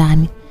maji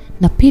ndani,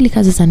 na pili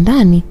kazi za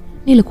ndani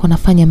nilikuwa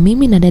nafanya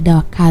mimi na dada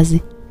wa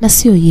kazi na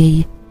sio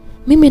yeye.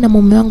 Mimi na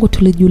mume wangu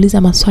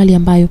tulijiuliza maswali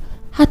ambayo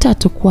hata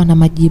hatakuwa na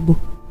majibu.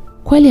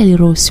 Kweli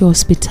aliruhusiwa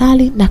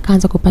hospitali na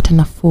akaanza kupata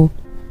nafuu,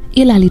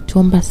 ila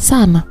alituomba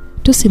sana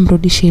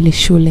tusimrudishe ile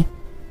shule,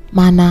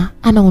 maana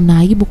ana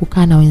aibu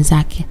kukaa na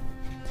wenzake.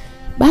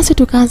 Basi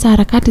tukaanza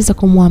harakati za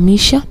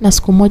kumuhamisha, na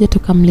siku moja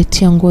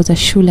tukamletea nguo za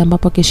shule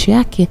ambapo kesho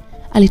yake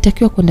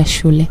alitakiwa kwenda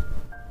shule.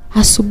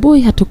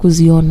 Asubuhi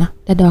hatukuziona.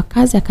 Dada wa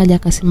kazi akaja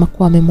akasema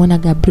kuwa amemwona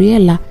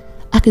Gabriela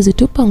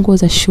akizitupa nguo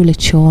za shule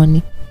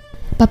chooni.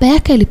 Baba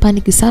yake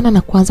alipaniki sana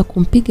na kuanza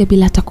kumpiga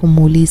bila hata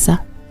kumuuliza.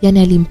 Yaani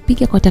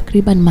alimpiga kwa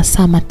takriban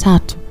masaa 3.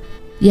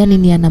 Yaani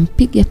ni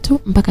anampiga tu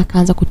mpaka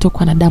akaanza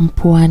kutokwa na damu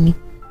puani.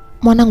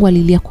 Mwanangu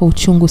alilia kwa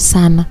uchungu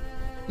sana,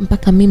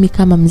 mpaka mimi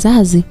kama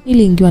mzazi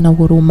niliingiwa na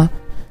huruma,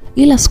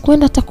 ila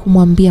sikwenda hata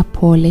kumwambia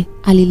pole.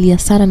 Alilia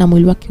sana na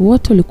mwili wake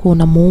wote ulikuwa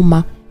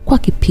unamuuma kwa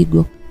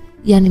kipigo.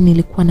 Yaani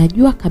nilikuwa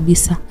najua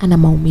kabisa ana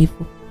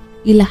maumivu,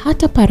 ila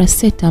hata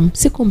paracetamol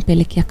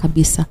sikumpelekea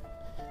kabisa.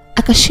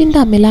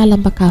 Akashinda amelala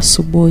mpaka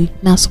asubuhi,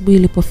 na asubuhi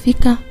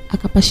ilipofika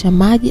akapasha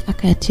maji,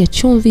 akayatia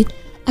chumvi,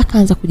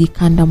 akaanza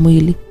kujikanda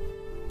mwili.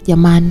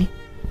 Jamani,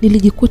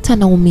 nilijikuta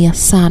naumia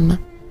sana,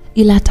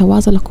 ila hata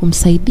wazo la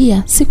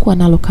kumsaidia sikuwa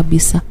nalo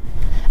kabisa.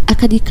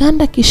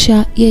 Akajikanda,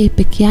 kisha yeye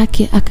peke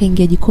yake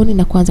akaingia jikoni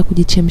na kuanza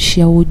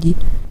kujichemshia uji.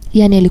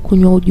 Yaani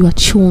alikunywa uji wa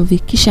chumvi,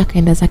 kisha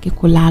akaenda zake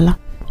kulala.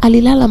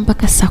 Alilala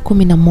mpaka saa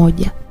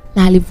 11,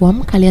 na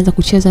alivyoamka alianza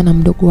kucheza na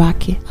mdogo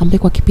wake ambaye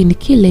kwa kipindi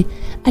kile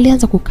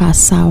alianza kukaa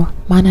sawa,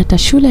 maana hata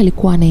shule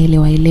alikuwa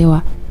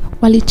anaelewa.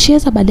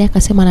 Walicheza, baadaye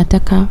akasema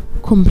anataka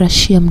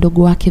kumbrashia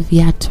mdogo wake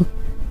viatu.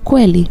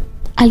 Kweli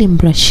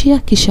Alimbrashia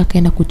kisha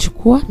akaenda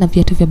kuchukua na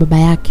viatu vya baba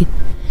yake.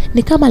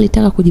 Ni kama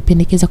alitaka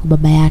kujipendekeza kwa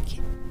baba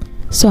yake.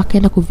 So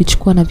akaenda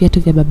kuvichukua na viatu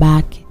vya baba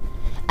yake.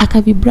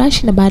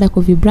 Akavibrush na baada ya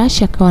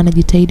kuvibrush akawa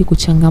anajitahidi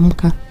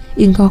kuchangamka,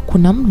 ingawa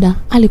kuna muda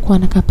alikuwa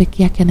anakaa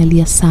peke yake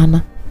analia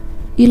sana.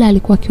 Ila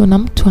alikuwa akiona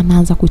mtu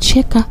anaanza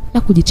kucheka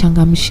na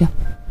kujichangamsha.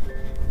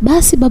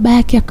 Basi baba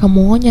yake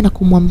akamuonya na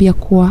kumwambia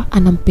kuwa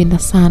anampenda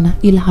sana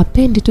ila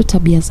hapendi tu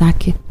tabia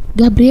zake.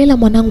 Gabriela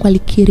mwanangu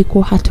alikiri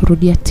kuwa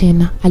hatarudia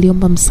tena.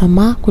 Aliomba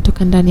msamaha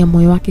kutoka ndani ya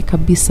moyo wake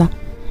kabisa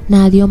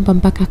na aliomba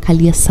mpaka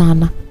akalia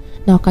sana.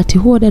 Na wakati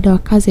huo dada wa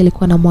kazi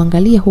alikuwa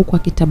anamwangalia huku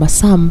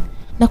akitabasamu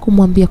na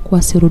kumwambia kuwa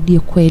asirudie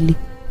kweli,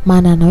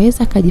 maana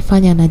anaweza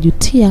akajifanya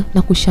anajutia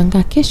na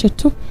kushangaa kesho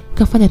tu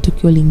kafanya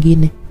tukio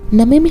lingine.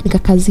 Na mimi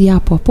nikakazia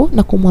hapo hapo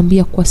na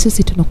kumwambia kuwa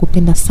sisi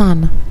tunakupenda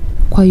sana,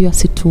 kwa hiyo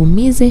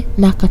asituumize,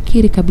 na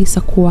akakiri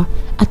kabisa kuwa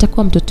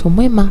atakuwa mtoto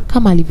mwema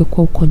kama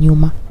alivyokuwa huko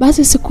nyuma.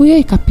 Basi siku hiyo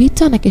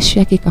ikapita na kesho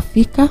yake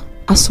ikafika.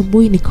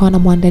 Asubuhi nikawa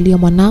namwandalia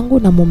mwanangu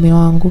na mume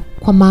wangu,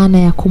 kwa maana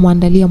ya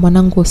kumwandalia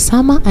mwanangu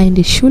Osama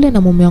aende shule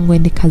na mume wangu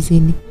aende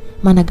kazini,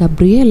 maana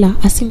Gabriela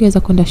asingeweza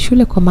kwenda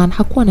shule kwa maana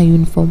hakuwa na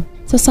uniform.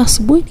 Sasa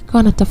asubuhi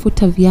nikawa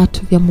natafuta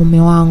viatu vya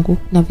mume wangu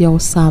na vya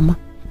Osama,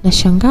 na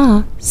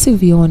shangaa si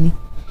vioni.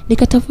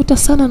 Nikatafuta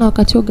sana na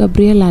wakati huo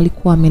Gabriela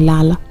alikuwa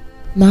amelala.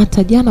 Na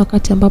hata jana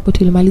wakati ambapo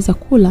tulimaliza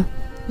kula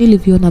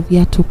niliviona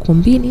viatu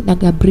ukumbini na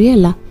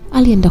Gabriela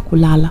alienda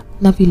kulala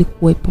na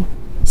vilikuwepo.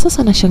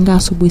 Sasa nashangaa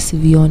asubuhi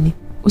sivioni.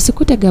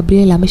 Usikute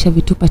Gabriela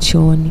ameshavitupa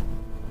chooni.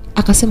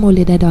 Akasema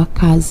ule dada wa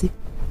kazi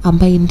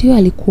ambaye ndio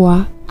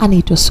alikuwa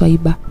anaitwa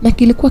Swaiba, na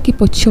kilikuwa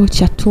kipo choo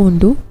cha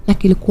tundu na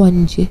kilikuwa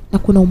nje na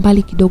kuna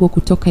umbali kidogo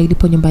kutoka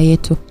ilipo nyumba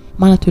yetu,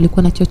 maana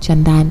tulikuwa na choo cha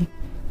ndani.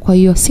 Kwa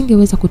hiyo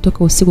singeweza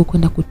kutoka usiku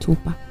kwenda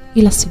kutupa.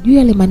 Ila sijui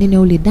yale maneno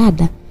ya ule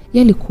dada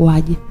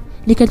yalikuwaje.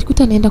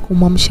 Nikajikuta naenda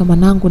kumwamsha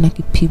mwanangu na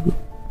kipigo.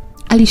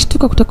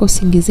 Alishtuka kutoka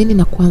usingizini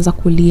na kuanza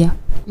kulia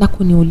na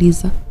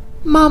kuniuliza,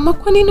 "Mama,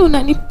 kwa nini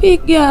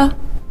unanipiga?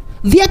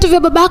 Viatu vya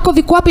babako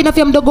viko wapi na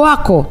vya mdogo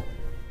wako?"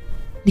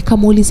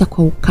 Nikamuuliza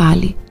kwa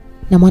ukali,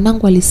 na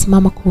mwanangu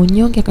alisimama kwa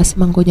unyonge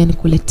akasema ngoja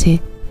nikuletee.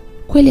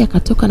 Kweli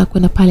akatoka na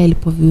kwenda pale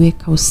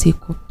alipoviweka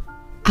usiku.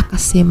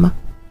 Akasema,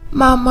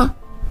 "Mama,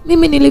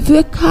 mimi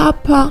niliviweka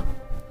hapa."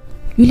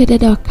 Yule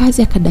dada wa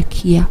kazi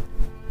akadakia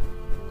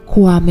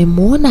kuwa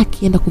amemuona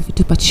akienda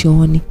kuvitupa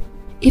chooni.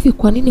 "Hivi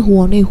kwa nini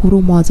huonei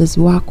huruma wazazi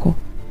wako?"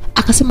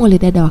 Akasema yule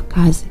dada wa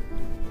kazi.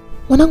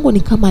 Mwanangu ni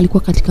kama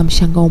alikuwa katika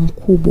mshangao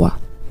mkubwa,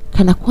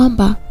 kana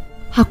kwamba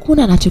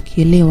hakuna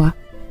anachokielewa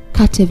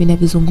kati ya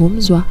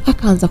vinavyozungumzwa.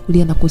 Akaanza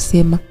kulia na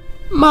kusema,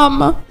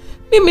 "Mama,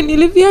 mimi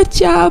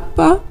niliviacha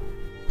hapa."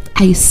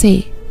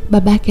 Aisee,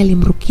 babake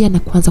alimrukia na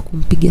kuanza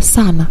kumpiga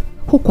sana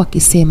huku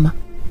akisema,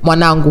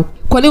 "Mwanangu,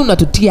 kwa nini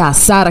unatutia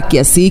hasara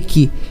kiasi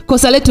hiki?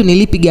 Kosa letu ni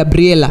lipi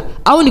Gabriela,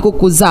 au ni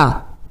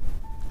kukuzaa?"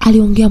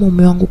 Aliongea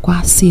mume wangu kwa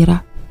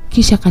hasira,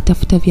 kisha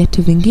akatafuta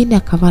viatu vingine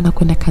akavaa na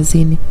kwenda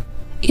kazini.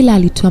 Ila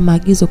alitoa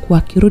maagizo kuwa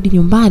akirudi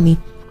nyumbani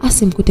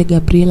asimkute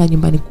Gabriela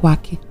nyumbani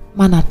kwake,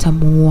 maana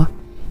atamuua.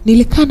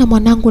 Nilikaa na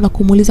mwanangu na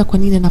kumuuliza kwa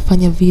nini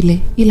anafanya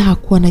vile, ila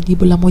hakuwa na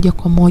jibu la moja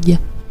kwa moja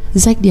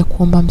zaidi ya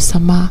kuomba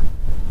msamaha.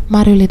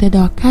 Mara yule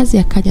dada wa kazi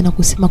akaja na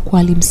kusema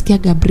kuwa alimsikia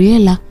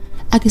Gabriela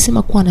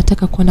akisema kuwa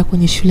anataka kwenda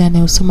kwenye shule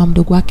anayosoma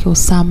mdogo wake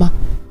Osama,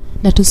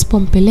 na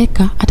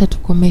tusipompeleka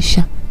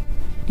atatukomesha.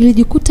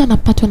 Nilijikuta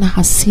napatwa na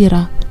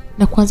hasira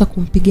na kuanza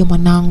kumpiga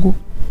mwanangu,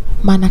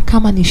 maana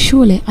kama ni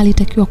shule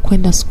alitakiwa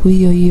kwenda siku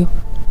hiyo hiyo,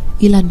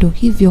 ila ndo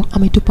hivyo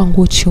ametupa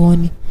nguo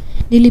chooni.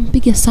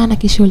 Nilimpiga sana,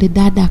 kisha yule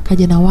dada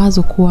akaja na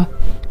wazo kuwa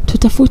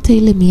tutafute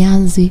ile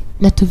mianzi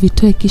na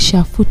tuvitoe kisha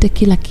afute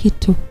kila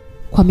kitu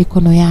kwa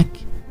mikono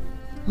yake.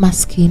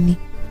 Maskini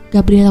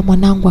Gabriela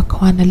mwanangu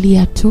akawa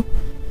analia tu.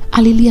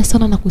 Alilia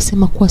sana na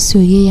kusema kuwa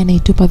sio yeye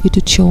anaitupa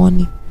vitu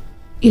chooni,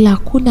 ila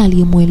hakuna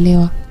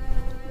aliyemuelewa.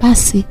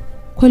 Basi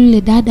kwa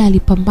yule dada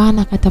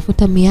alipambana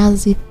akatafuta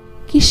mianzi,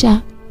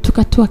 kisha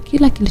tukatoa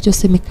kila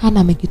kilichosemekana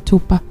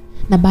amekitupa,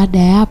 na baada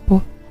ya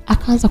hapo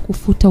akaanza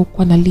kufuta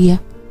huko analia.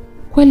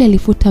 Kweli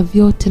alifuta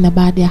vyote, na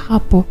baada ya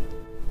hapo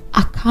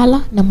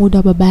akala, na muda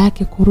wa baba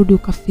yake kurudi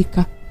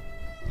ukafika.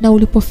 Na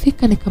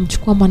ulipofika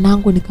nikamchukua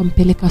mwanangu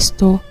nikampeleka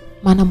store,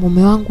 maana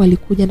mume wangu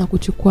alikuja na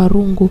kuchukua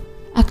rungu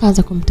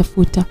akaanza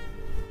kumtafuta.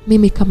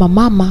 Mimi kama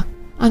mama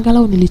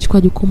angalau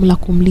nilichukua jukumu la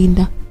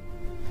kumlinda.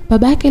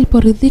 Baba yake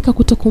aliporidhika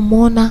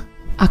kutokumuona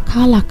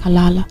akala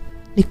akalala.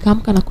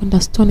 Nikaamka na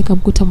kwenda store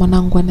nikamkuta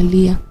mwanangu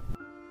analia.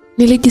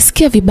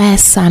 Nilijisikia vibaya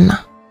sana,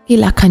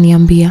 ila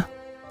akaniambia,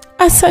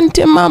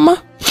 "Asante mama,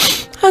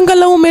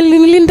 angalau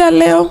umenilinda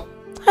leo.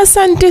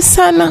 Asante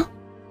sana."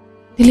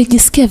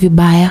 Nilijisikia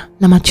vibaya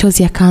na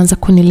machozi yakaanza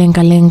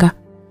kunilenga-lenga.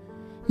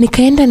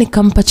 Nikaenda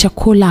nikampa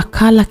chakula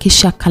akala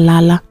kisha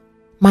akalala,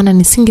 maana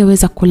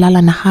nisingeweza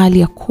kulala na hali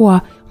ya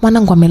kuwa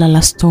mwanangu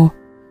amelala store.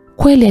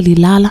 Kweli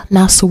alilala,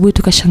 na asubuhi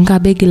tukashangaa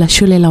begi la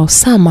shule la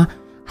Osama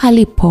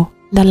halipo,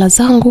 ndala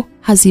zangu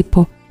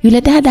hazipo.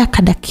 Yule dada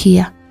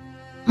akadakia,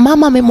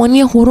 "Mama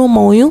amemwonea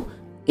huruma huyu,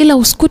 ila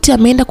usikuti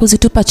ameenda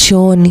kuzitupa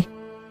chooni."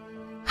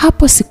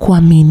 Hapo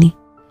sikuamini,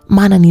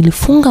 maana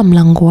nilifunga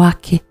mlango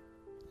wake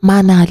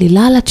maana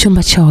alilala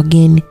chumba cha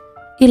wageni,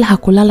 ila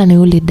hakulala na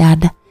yule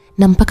dada,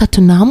 na mpaka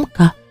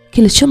tunaamka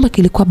kile chumba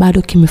kilikuwa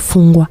bado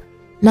kimefungwa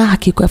na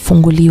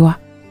hakikufunguliwa.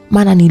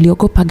 Maana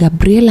niliogopa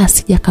Gabriela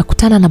asije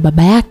akakutana na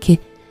baba yake,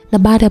 na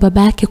baada ya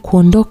baba yake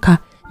kuondoka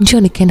njoo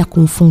nikaenda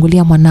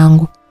kumfungulia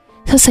mwanangu.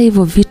 Sasa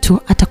hivyo vitu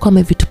atakuwa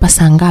amevitupa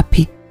saa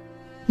ngapi?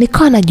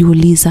 Nikawa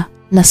najiuliza,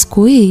 na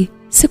siku hii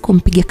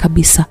sikumpiga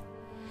kabisa.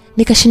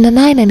 Nikashinda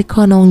naye na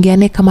nikawa naongea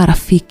naye kama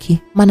rafiki,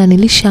 maana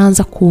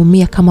nilishaanza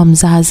kuumia kama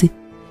mzazi.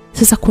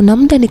 Sasa kuna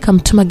muda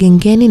nikamtuma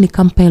gengeni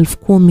nikampa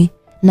 10,000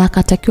 na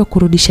akatakiwa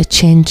kurudisha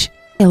change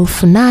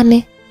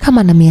 8,000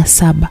 kama na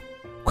 700.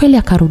 Kweli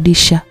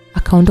akarudisha,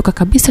 akaondoka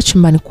kabisa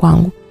chumbani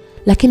kwangu.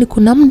 Lakini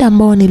kuna muda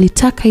ambao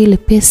nilitaka ile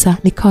pesa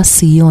nikawa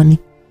sioni.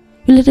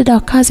 Yule dada wa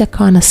kazi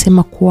akawa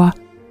anasema kuwa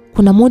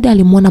kuna muda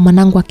alimuona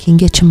mwanangu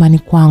akiingia chumbani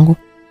kwangu.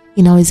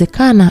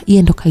 Inawezekana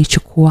yeye ndo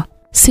kaichukua.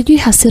 Sijui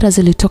hasira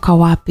zilitoka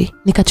wapi.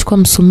 Nikachukua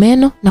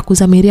msumeno na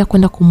kuzamiria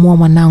kwenda kumuua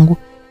mwanangu.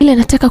 Ile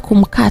nataka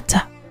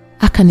kumkata,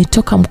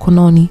 akanitoka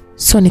mkononi,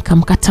 so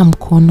nikamkata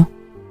mkono.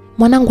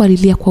 Mwanangu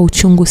alilia kwa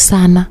uchungu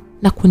sana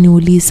na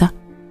kuniuliza,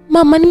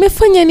 "Mama,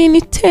 nimefanya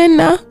nini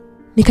tena?"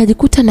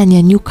 Nikajikuta na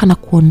nyanyuka na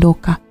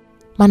kuondoka,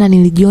 maana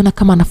nilijiona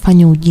kama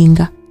nafanya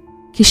ujinga.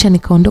 Kisha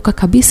nikaondoka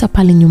kabisa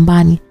pale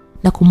nyumbani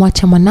na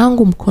kumwacha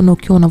mwanangu mkono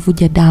ukiwa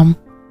unavuja damu.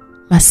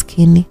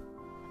 Maskini.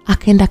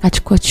 Akaenda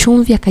akachukua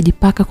chumvi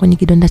akajipaka kwenye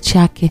kidonda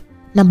chake,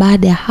 na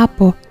baada ya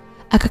hapo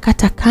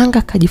akakata kanga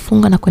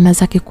akajifunga na kwenda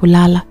zake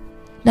kulala.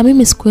 Na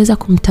mimi sikuweza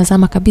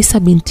kumtazama kabisa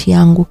binti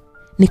yangu.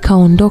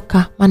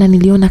 Nikaondoka maana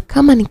niliona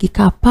kama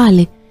nikikaa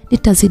pale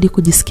nitazidi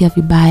kujisikia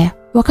vibaya.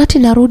 Wakati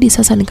narudi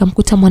sasa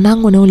nikamkuta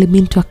mwanangu na yule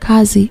binti wa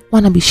kazi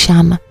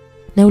wanabishana.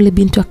 Na yule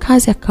binti wa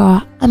kazi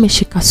akawa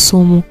ameshika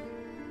sumu,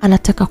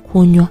 anataka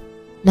kunywa.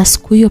 Na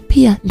siku hiyo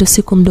pia ndio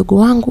siku mdogo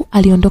wangu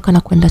aliondoka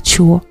na kwenda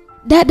chuo.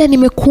 "Dada,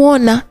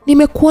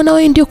 nimekuona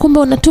wewe ndio kumbe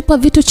unatupa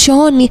vitu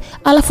chooni,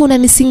 alafu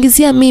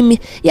unanisingizia mimi.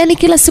 Yaani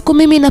kila siku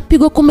mimi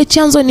napigwa, kumbe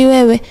chanzo ni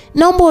wewe.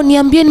 Naomba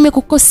uniambie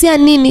nimekukosea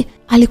nini?"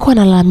 Alikuwa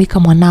analalamika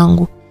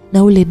mwanangu. Na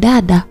yule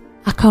dada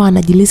akawa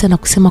anajiliza na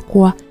kusema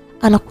kuwa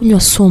anakunywa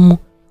sumu,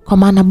 kwa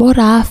maana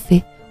bora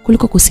afe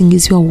kuliko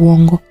kusingiziwa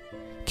uongo.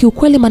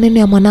 Kiukweli maneno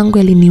ya mwanangu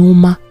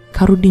yaliniuma.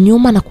 Karudi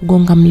nyuma na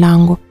kugonga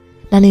mlango.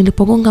 Na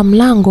nilipogonga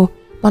mlango,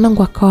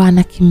 mwanangu akawa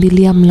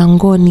anakimbilia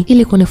mlangoni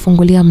ili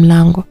kunifungulia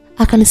mlango.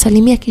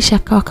 Akanisalimia kisha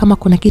akawa kama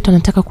kuna kitu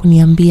anataka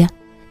kuniambia.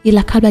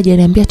 Ila kabla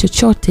hajaniambia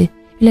chochote,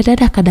 yule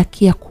dada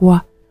akadakia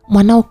kuwa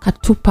mwanao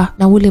katupa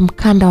na ule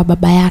mkanda wa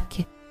baba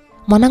yake.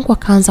 Mwanangu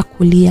akaanza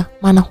kulia,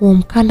 maana huo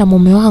mkanda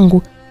mume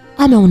wangu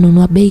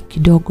ameununua bei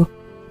kidogo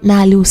na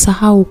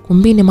aliusahau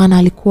ukumbini, maana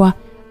alikuwa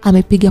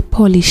amepiga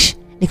polish.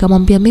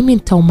 Nikamwambia mimi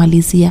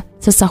nitaumalizia.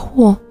 Sasa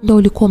huo ndio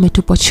ulikuwa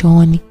umetupwa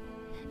chooni.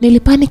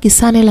 Nilipaniki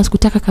sana, ila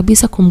sikutaka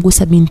kabisa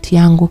kumgusa binti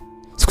yangu.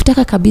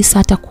 Sikutaka kabisa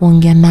hata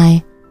kuongea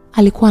naye.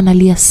 Alikuwa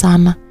analia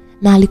sana,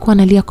 na alikuwa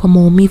analia kwa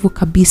maumivu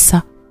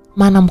kabisa,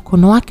 maana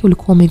mkono wake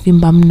ulikuwa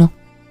umevimba mno.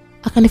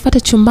 Akanifuata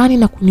chumbani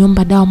na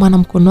kuniomba dawa, maana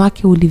mkono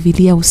wake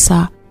ulivilia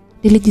usaa.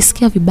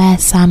 Nilijisikia vibaya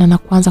sana na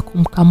kuanza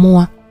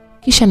kumkamua.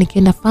 Kisha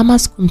nikaenda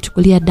pharmacy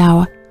kumchukulia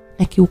dawa,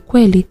 na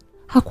kiukweli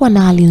hakuwa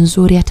na hali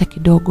nzuri hata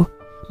kidogo,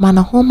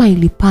 maana homa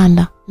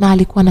ilipanda na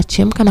alikuwa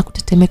anachemka na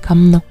kutetemeka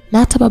mno. Na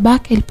hata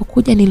babake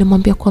alipokuja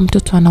nilimwambia kwa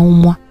mtoto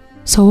anaumwa.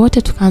 So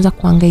wote tukaanza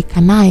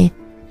kuhangaika naye,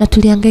 na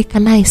tulihangaika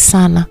naye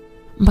sana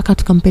mpaka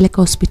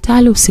tukampeleka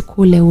hospitali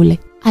usiku ule ule.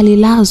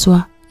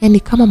 Alilazwa yani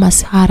kama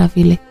masihara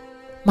vile,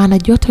 maana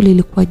joto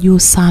lilikuwa juu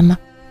sana.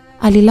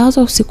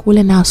 Alilazwa usiku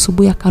ule na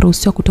asubuhi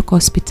akaruhusiwa kutoka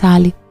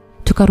hospitali.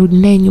 Tukarudi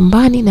naye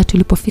nyumbani, na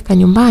tulipofika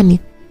nyumbani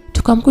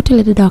tukamkuta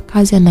yule dada wa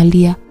kazi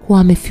analia kuwa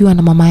amefiwa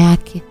na mama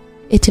yake.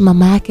 Eti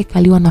mama yake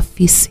kaliwa na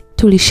fisi.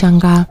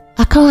 Tulishangaa.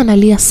 Akawa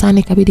analia sana,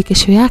 ikabidi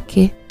kesho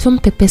yake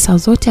tumpe pesa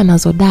zote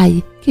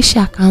anazodai,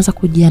 kisha akaanza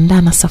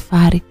kujiandaa na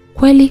safari.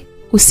 Kweli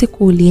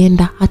usiku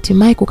ulienda,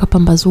 hatimaye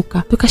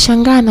kukapambazuka.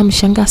 Tukashangaa na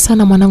mshangaa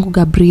sana mwanangu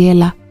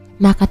Gabriela,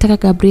 na akataka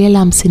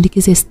Gabriela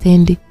amsindikize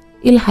stendi,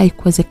 ila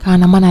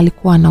haikuwezekana maana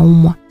alikuwa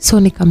anaumwa. So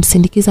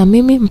nikamsindikiza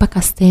mimi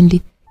mpaka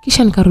stendi,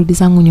 kisha nikarudi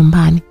zangu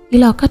nyumbani.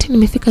 Ila wakati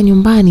nimefika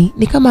nyumbani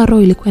ni kama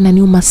roho ilikuwa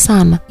inaniuma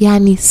sana,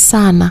 yani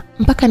sana,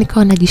 mpaka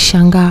nikawa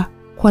najishangaa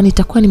kwa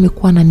nitakuwa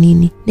nimekuwa na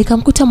nini.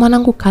 Nikamkuta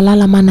mwanangu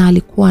kalala, maana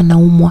alikuwa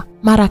anaumwa.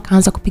 Mara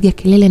akaanza kupiga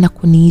kelele na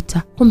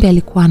kuniita, kumbe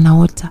alikuwa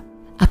anaota.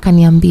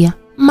 Akaniambia,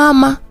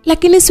 "Mama,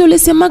 lakini si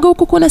ulisemaga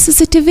huko kuna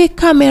CCTV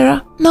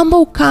camera? Naomba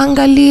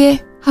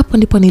ukaangalie." Hapo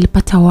ndipo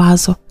nilipata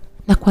wazo.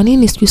 Na kwa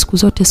nini sijui siku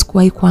zote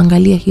sikuwahi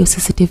kuangalia hiyo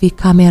CCTV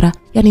camera?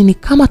 Yani ni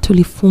kama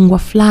tulifungwa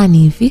fulani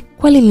hivi.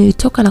 Kweli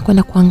nilitoka na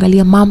kwenda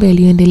kuangalia mambo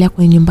yaliyoendelea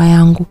kwenye nyumba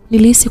yangu.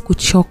 Nilihisi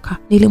kuchoka.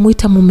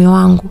 Nilimuita mume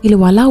wangu ili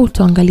walau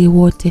tuangalie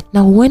wote, na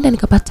huenda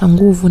nikapata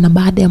nguvu. Na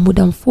baada ya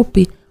muda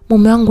mfupi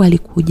mume wangu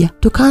alikuja.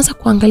 Tukaanza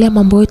kuangalia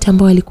mambo yote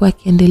ambayo yalikuwa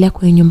yakiendelea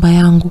kwenye nyumba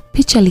yangu.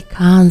 Picha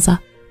likaanza.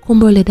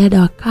 Kumbe yule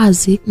dada wa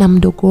kazi na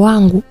mdogo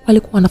wangu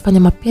walikuwa wanafanya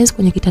mapenzi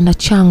kwenye kitanda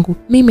changu,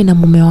 mimi na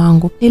mume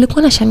wangu.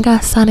 Nilikuwa nashangaa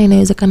sana,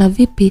 inawezekana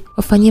vipi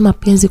wafanyie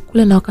mapenzi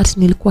kule na wakati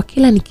nilikuwa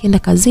kila nikienda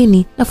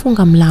kazini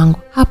nafunga mlango.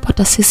 Hapo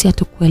hata sisi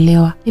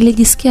hatukuelewa.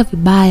 Nilijisikia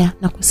vibaya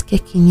na kusikia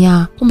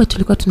kinyaa. Kumbe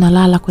tulikuwa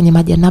tunalala kwenye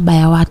majanaba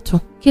ya watu.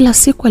 Kila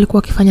siku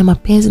alikuwa akifanya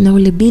mapenzi na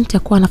yule binti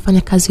akuwa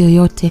anafanya kazi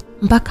yoyote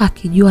mpaka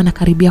akijua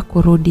anakaribia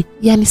kurudi.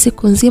 Yaani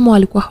siku nzima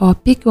walikuwa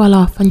hawapiki wala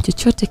hawafanyi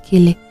chochote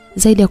kile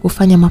zaidi ya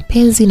kufanya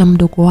mapenzi na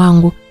mdogo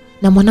wangu.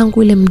 Na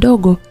mwanangu yule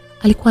mdogo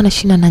alikuwa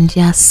anashinda na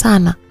njaa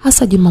sana,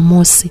 hasa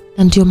Jumamosi,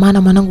 na ndio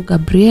maana mwanangu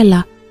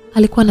Gabriela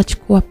alikuwa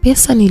anachukua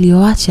pesa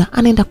niliyoacha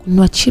anaenda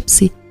kununua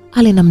chipsi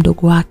ale na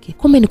mdogo wake.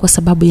 Kumbe ni kwa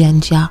sababu ya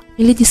njaa.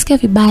 Nilijisikia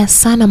vibaya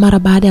sana mara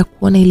baada ya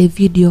kuona ile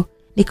video.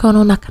 Nikawa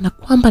naona kana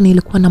kwamba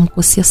nilikuwa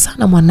namkosea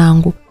sana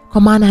mwanangu,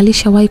 kwa maana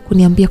alishawahi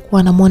kuniambia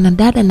kuwa anamuona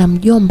dada na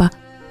mjomba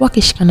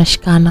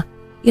wakishikana,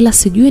 ila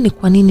sijui ni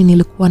kwa nini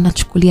nilikuwa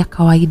nachukulia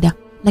kawaida.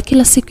 Na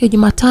kila siku ya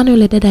Jumatano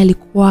yule dada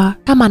alikuwa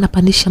kama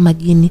anapandisha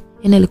majini.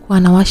 Yaani alikuwa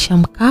anawasha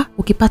mkaa,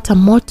 ukipata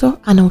moto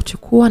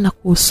anauchukua na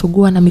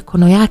kuusugua na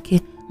mikono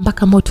yake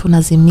mpaka moto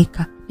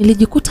unazimika.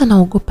 Nilijikuta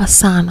naogopa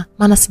sana,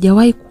 maana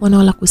sijawahi kuona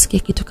wala kusikia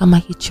kitu kama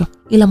hicho.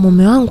 Ila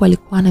mume wangu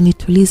alikuwa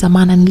ananituliza,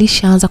 maana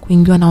nilishaanza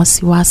kuingiwa na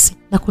wasiwasi.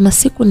 Na kuna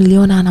siku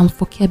niliona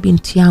anamfokea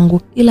binti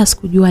yangu, ila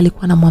sikujua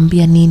alikuwa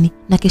anamwambia nini.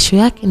 Na kesho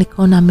yake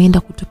nikaona ameenda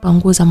kutupa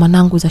nguo za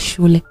mwanangu za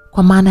shule,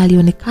 kwa maana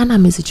alionekana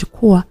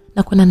amezichukua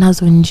na kwenda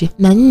nazo nje.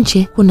 Na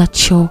nje kuna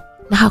choo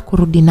na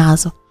hakurudi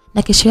nazo.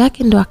 Na kesho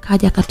yake ndo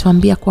akaja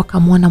akatuambia kwa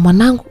kamuona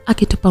mwanangu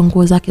akitupa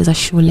nguo zake za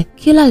shule.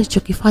 Kila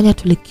alichokifanya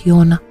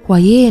tulikiona. Kwa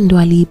yeye ndo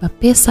aliiba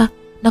pesa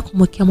na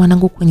kumwekea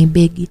mwanangu kwenye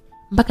begi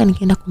mpaka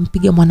nikaenda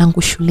kumpiga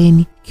mwanangu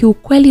shuleni.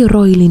 Kiukweli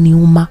roho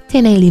iliniuma,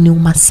 tena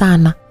iliniuma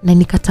sana, na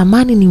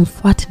nikatamani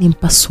nimfuate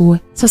nimpasue.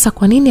 Sasa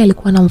kwa nini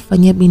alikuwa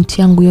anamfanyia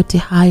binti yangu yote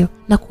hayo?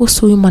 Na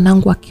kuhusu huyu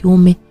mwanangu wa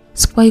kiume,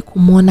 sikuwahi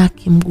kumuona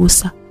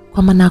akimgusa,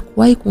 kwa maana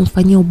hakuwahi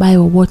kumfanyia ubaya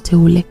wowote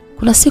ule.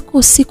 Kuna siku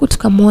usiku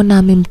tukamuona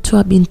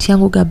amemtoa binti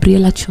yangu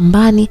Gabriela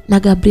chumbani, na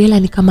Gabriela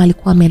ni kama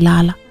alikuwa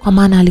amelala, kwa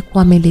maana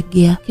alikuwa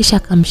amelegea. Kisha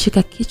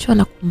akamshika kichwa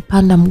na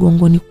kumpanda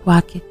mgongoni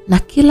kwake. Na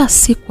kila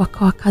siku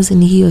akawa kazi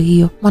ni hiyo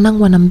hiyo.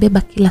 Mwanangu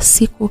anambeba kila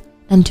siku,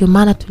 na ndio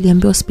maana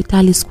tuliambiwa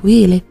hospitali siku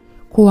ile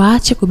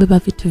kuwaache kubeba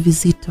vitu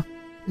vizito.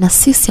 Na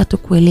sisi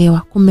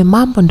hatukuelewa, kumbe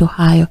mambo ndo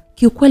hayo.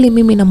 Kiukweli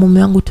mimi na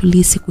mume wangu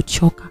tulihisi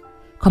kuchoka,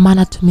 kwa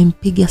maana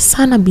tumempiga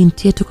sana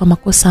binti yetu kwa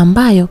makosa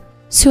ambayo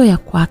sio ya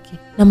kwake,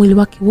 na mwili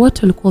wake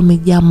wote ulikuwa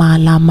umejaa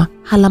maalama.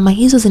 Alama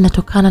hizo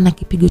zinatokana na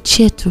kipigo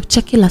chetu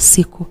cha kila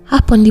siku.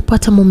 Hapo ndipo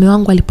hata mume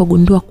wangu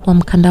alipogundua kuwa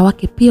mkanda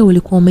wake pia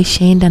ulikuwa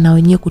umeshaenda na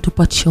wenyewe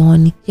kutupwa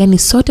chooni. Yaani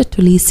sote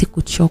tulihisi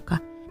kuchoka.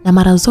 Na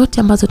mara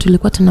zote ambazo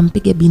tulikuwa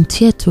tunampiga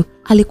binti yetu,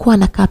 alikuwa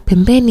anakaa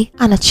pembeni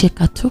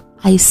anacheka tu.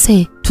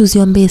 Aisee,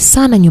 tuziombee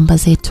sana nyumba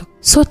zetu.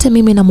 Sote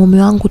mimi na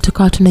mume wangu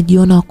tukawa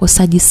tunajiona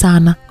wakosaji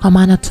sana, kwa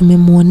maana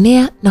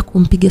tumemuonea na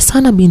kumpiga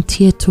sana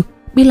binti yetu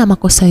bila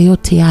makosa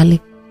yote yale.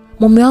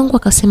 Mume wangu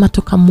akasema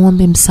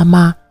tukamuombe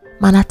msamaha,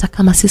 maana hata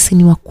kama sisi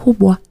ni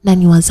wakubwa na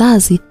ni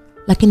wazazi,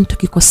 lakini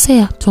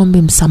tukikosea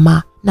tuombe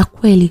msamaha. Na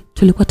kweli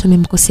tulikuwa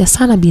tumemkosea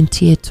sana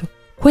binti yetu.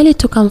 Kweli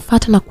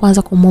tukamfuata na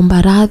kuanza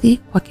kumuomba radhi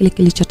kwa kile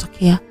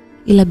kilichotokea,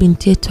 ila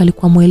binti yetu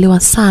alikuwa muelewa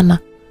sana,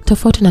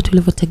 tofauti na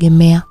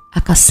tulivyotegemea.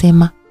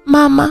 Akasema,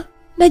 "Mama,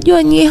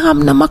 najua nyie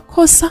hamna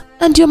makosa,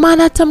 na ndio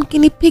maana hata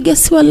mkinipiga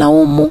si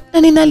walaumu,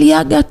 na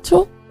ninaliaga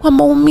tu kwa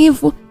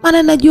maumivu,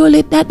 maana najua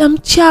yule dada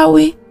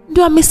mchawi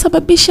ndio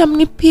amesababisha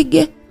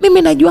mnipige.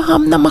 Mimi najua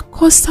hamna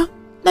makosa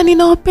na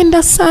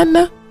ninawapenda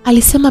sana,"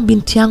 alisema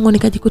binti yangu.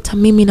 Nikajikuta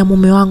mimi na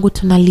mume wangu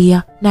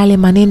tunalia, na yale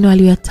maneno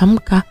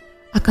aliyoyatamka.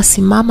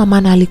 Akasimama,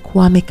 maana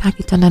alikuwa amekaa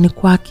kitandani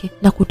kwake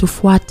na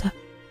kutufuata,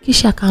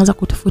 kisha akaanza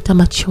kutufuta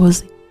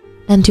machozi,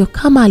 na ndio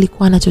kama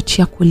alikuwa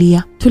anachochea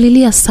kulia.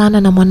 Tulilia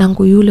sana, na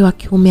mwanangu yule wa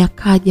kiume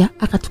akaja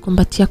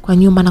akatukumbatia kwa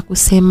nyuma na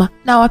kusema,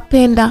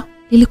 "Nawapenda."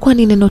 Lilikuwa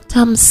ni neno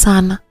tamu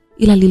sana,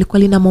 ila lilikuwa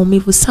lina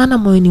maumivu sana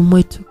moyoni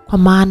mwetu, kwa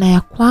maana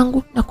ya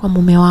kwangu na kwa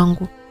mume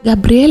wangu.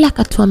 Gabriela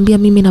akatuambia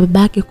mimi na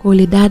babake kwa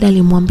yule dada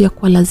alimwambia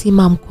kuwa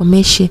lazima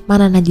amkomeshe,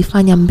 maana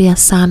anajifanya mbea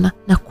sana,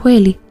 na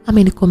kweli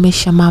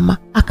amenikomesha mama.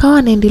 Akawa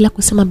anaendelea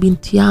kusema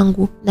binti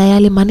yangu, na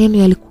yale maneno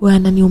yalikuwa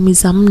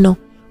yananiumiza mno,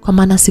 kwa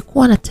maana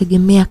sikuwa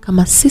nategemea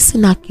kama sisi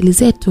na akili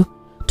zetu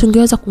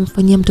tungeweza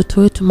kumfanyia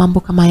mtoto wetu mambo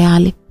kama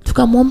yale.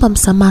 Tukamuomba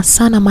msamaha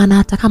sana, maana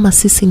hata kama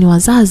sisi ni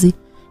wazazi,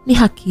 ni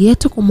haki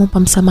yetu kumwomba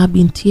msamaha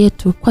binti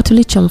yetu kwa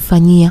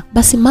tulichomfanyia.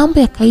 Basi mambo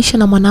yakaisha,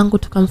 na mwanangu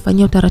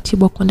tukamfanyia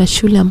utaratibu wa kwenda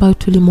shule ambayo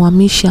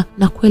tulimuhamisha,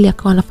 na kweli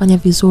akawa anafanya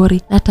vizuri.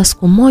 Na hata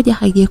siku moja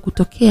haijawahi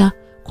kutokea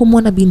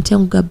kumwona binti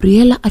yangu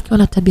Gabriela akiwa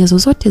na tabia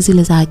zozote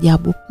zile za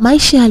ajabu.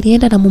 Maisha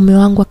yalienda, na mume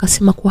wangu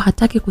akasema kuwa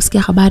hataki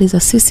kusikia habari za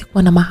sisi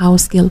kuwa na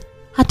house girl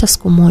hata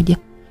siku moja,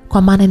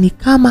 kwa maana ni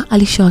kama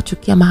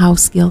alishawachukia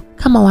house girl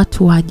kama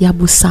watu wa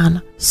ajabu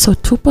sana. So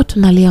tupo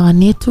tunalea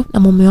wanetu, na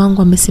mume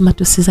wangu amesema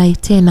tusizae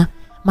tena,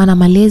 maana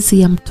malezi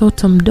ya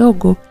mtoto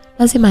mdogo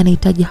lazima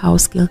anahitaji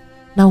house girl,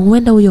 na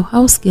huenda huyo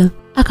house girl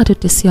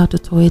akatutesia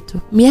watoto wetu.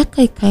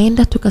 Miaka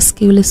ikaenda,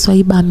 tukasikia yule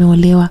Swaiba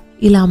ameolewa,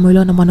 ila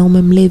ameolewa na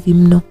mwanaume mlevi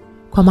mno,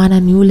 kwa maana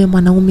ni yule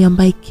mwanaume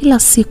ambaye kila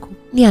siku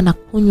ni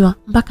anakunywa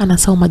mpaka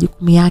anasahau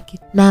majukumu yake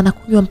na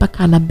anakunywa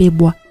mpaka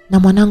anabebwa. Na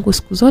mwanangu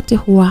siku zote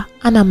huwa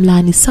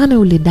anamlaani sana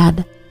yule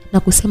dada na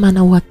kusema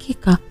na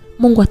uhakika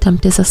Mungu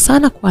atamtesa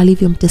sana kwa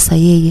alivyomtesa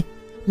yeye,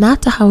 na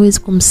hata hawezi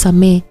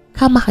kumsamehe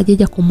kama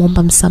hajaja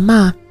kumuomba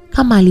msamaha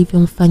kama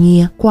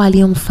alivyomfanyia kwa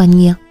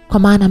aliyomfanyia, kwa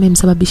maana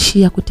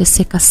amemsababishia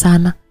kuteseka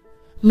sana.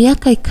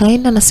 Miaka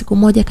ikaenda na siku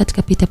moja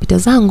katika pitapita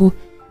zangu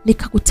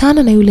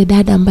nikakutana na yule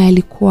dada ambaye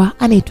alikuwa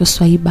anaitwa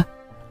Swaiba.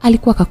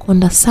 Alikuwa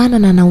kakonda sana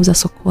na anauza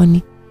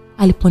sokoni.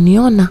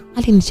 Aliponiona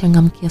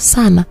alinichangamkia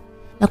sana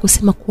na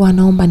kusema kuwa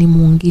anaomba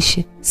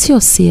nimuungishe. Sio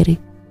siri,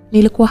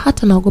 nilikuwa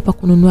hata naogopa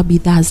kununua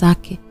bidhaa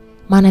zake,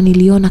 maana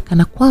niliona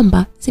kana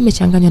kwamba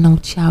zimechanganywa na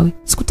uchawi.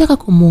 Sikutaka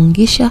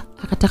kumuungisha,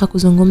 akataka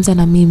kuzungumza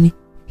na mimi.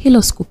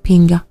 Hilo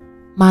sikupinga,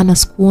 maana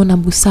sikuona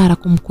busara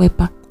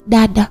kumkwepa.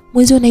 Dada,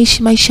 mwezi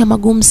unaishi maisha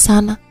magumu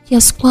sana,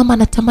 kiasi kwamba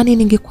natamani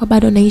ningekuwa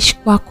bado naishi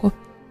kwako,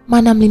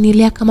 maana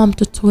mlinilea kama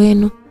mtoto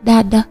wenu.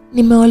 Dada,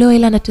 nimeolewa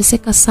ila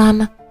nateseka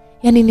sana.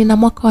 Yaani nina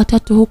mwaka wa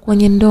 3 huko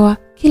kwenye ndoa.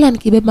 Kila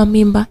nikibeba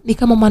mimba ni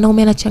kama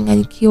mwanaume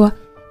anachanganyikiwa,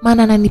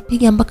 maana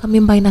ananipiga mpaka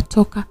mimba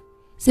inatoka.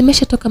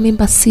 Zimeshatoka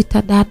mimba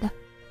 6 dada.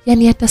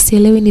 Yaani hata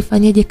sielewi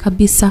nifanyeje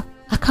kabisa.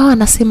 Akawa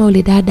anasema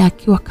yule dada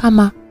akiwa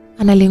kama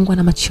analengwa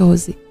na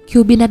machozi.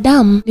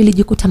 Kiubinadamu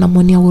nilijikuta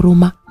namuonea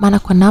huruma, maana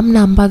kwa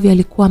namna ambavyo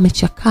alikuwa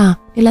amechakaa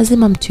ni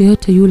lazima mtu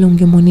yote yule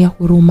ungemuonea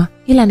huruma.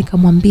 Ila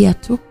nikamwambia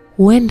tu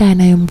huenda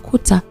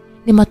yanayomkuta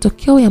ni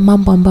matokeo ya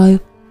mambo ambayo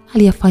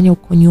aliyafanya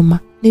huko nyuma.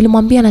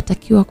 Nilimwambia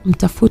anatakiwa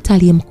kumtafuta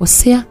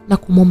aliyemkosea na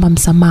kumwomba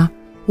msamaha.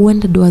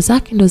 Huenda dua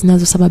zake ndo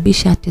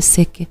zinazosababisha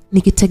ateseke,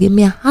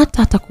 nikitegemea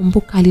hata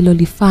atakumbuka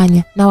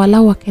alilolifanya na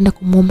walau akaenda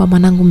kumwomba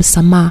mwanangu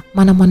msamaha,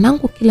 maana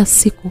mwanangu kila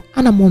siku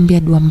anamwombea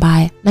dua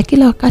mbaya na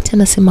kila wakati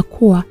anasema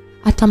kuwa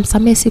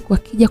atamsamehe siku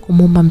akija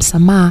kumwomba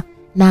msamaha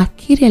na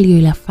akiri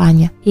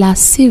aliyoyafanya, la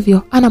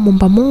sivyo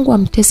anamwomba Mungu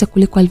amtese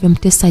kuliko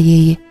alivyomtesa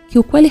yeye.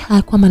 Kiukweli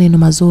hayakuwa maneno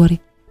mazuri,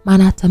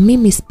 maana hata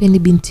mimi sipendi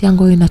binti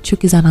yangu awe na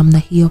chuki za namna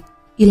hiyo,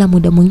 ila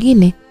muda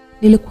mwingine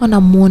nilikuwa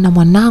namuona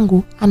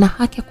mwanangu ana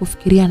haki ya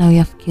kufikiria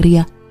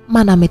anayoyafikiria,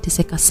 maana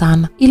ameteseka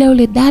sana. Ila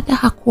yule dada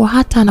hakuwa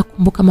hata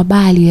anakumbuka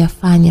mabaya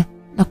aliyoyafanya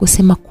na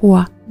kusema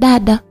kuwa,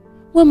 dada,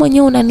 wewe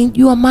mwenyewe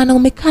unanijua, maana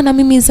umekaa na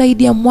mimi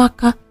zaidi ya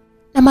mwaka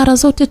na mara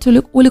zote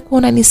ulikuwa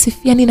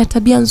unanisifia nina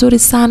tabia nzuri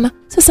sana.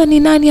 Sasa ni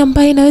nani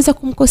ambaye naweza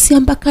kumkosea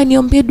mpaka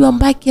niombee dua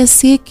mbaya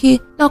kiasi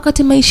hiki, na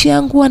wakati maisha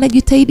yangu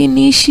anajitahidi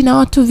niishi na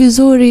watu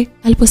vizuri?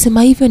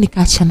 Aliposema hivyo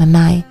nikaachana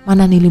naye,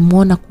 maana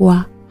nilimuona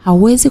kuwa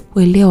hawezi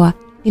kuelewa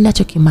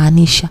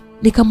ninachokimaanisha.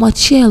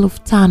 Nikamwachia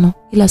 5,000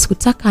 ila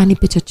sikutaka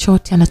anipe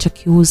chochote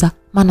anachokiuza,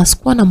 maana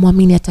sikuwa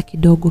namuamini hata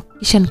kidogo.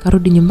 Kisha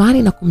nikarudi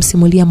nyumbani na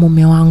kumsimulia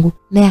mume wangu,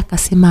 naye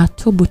akasema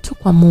atubu tu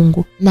kwa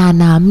Mungu na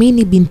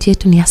anaamini binti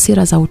yetu ni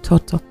hasira za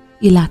utoto,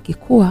 ila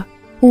akikua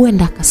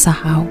huenda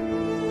akasahau.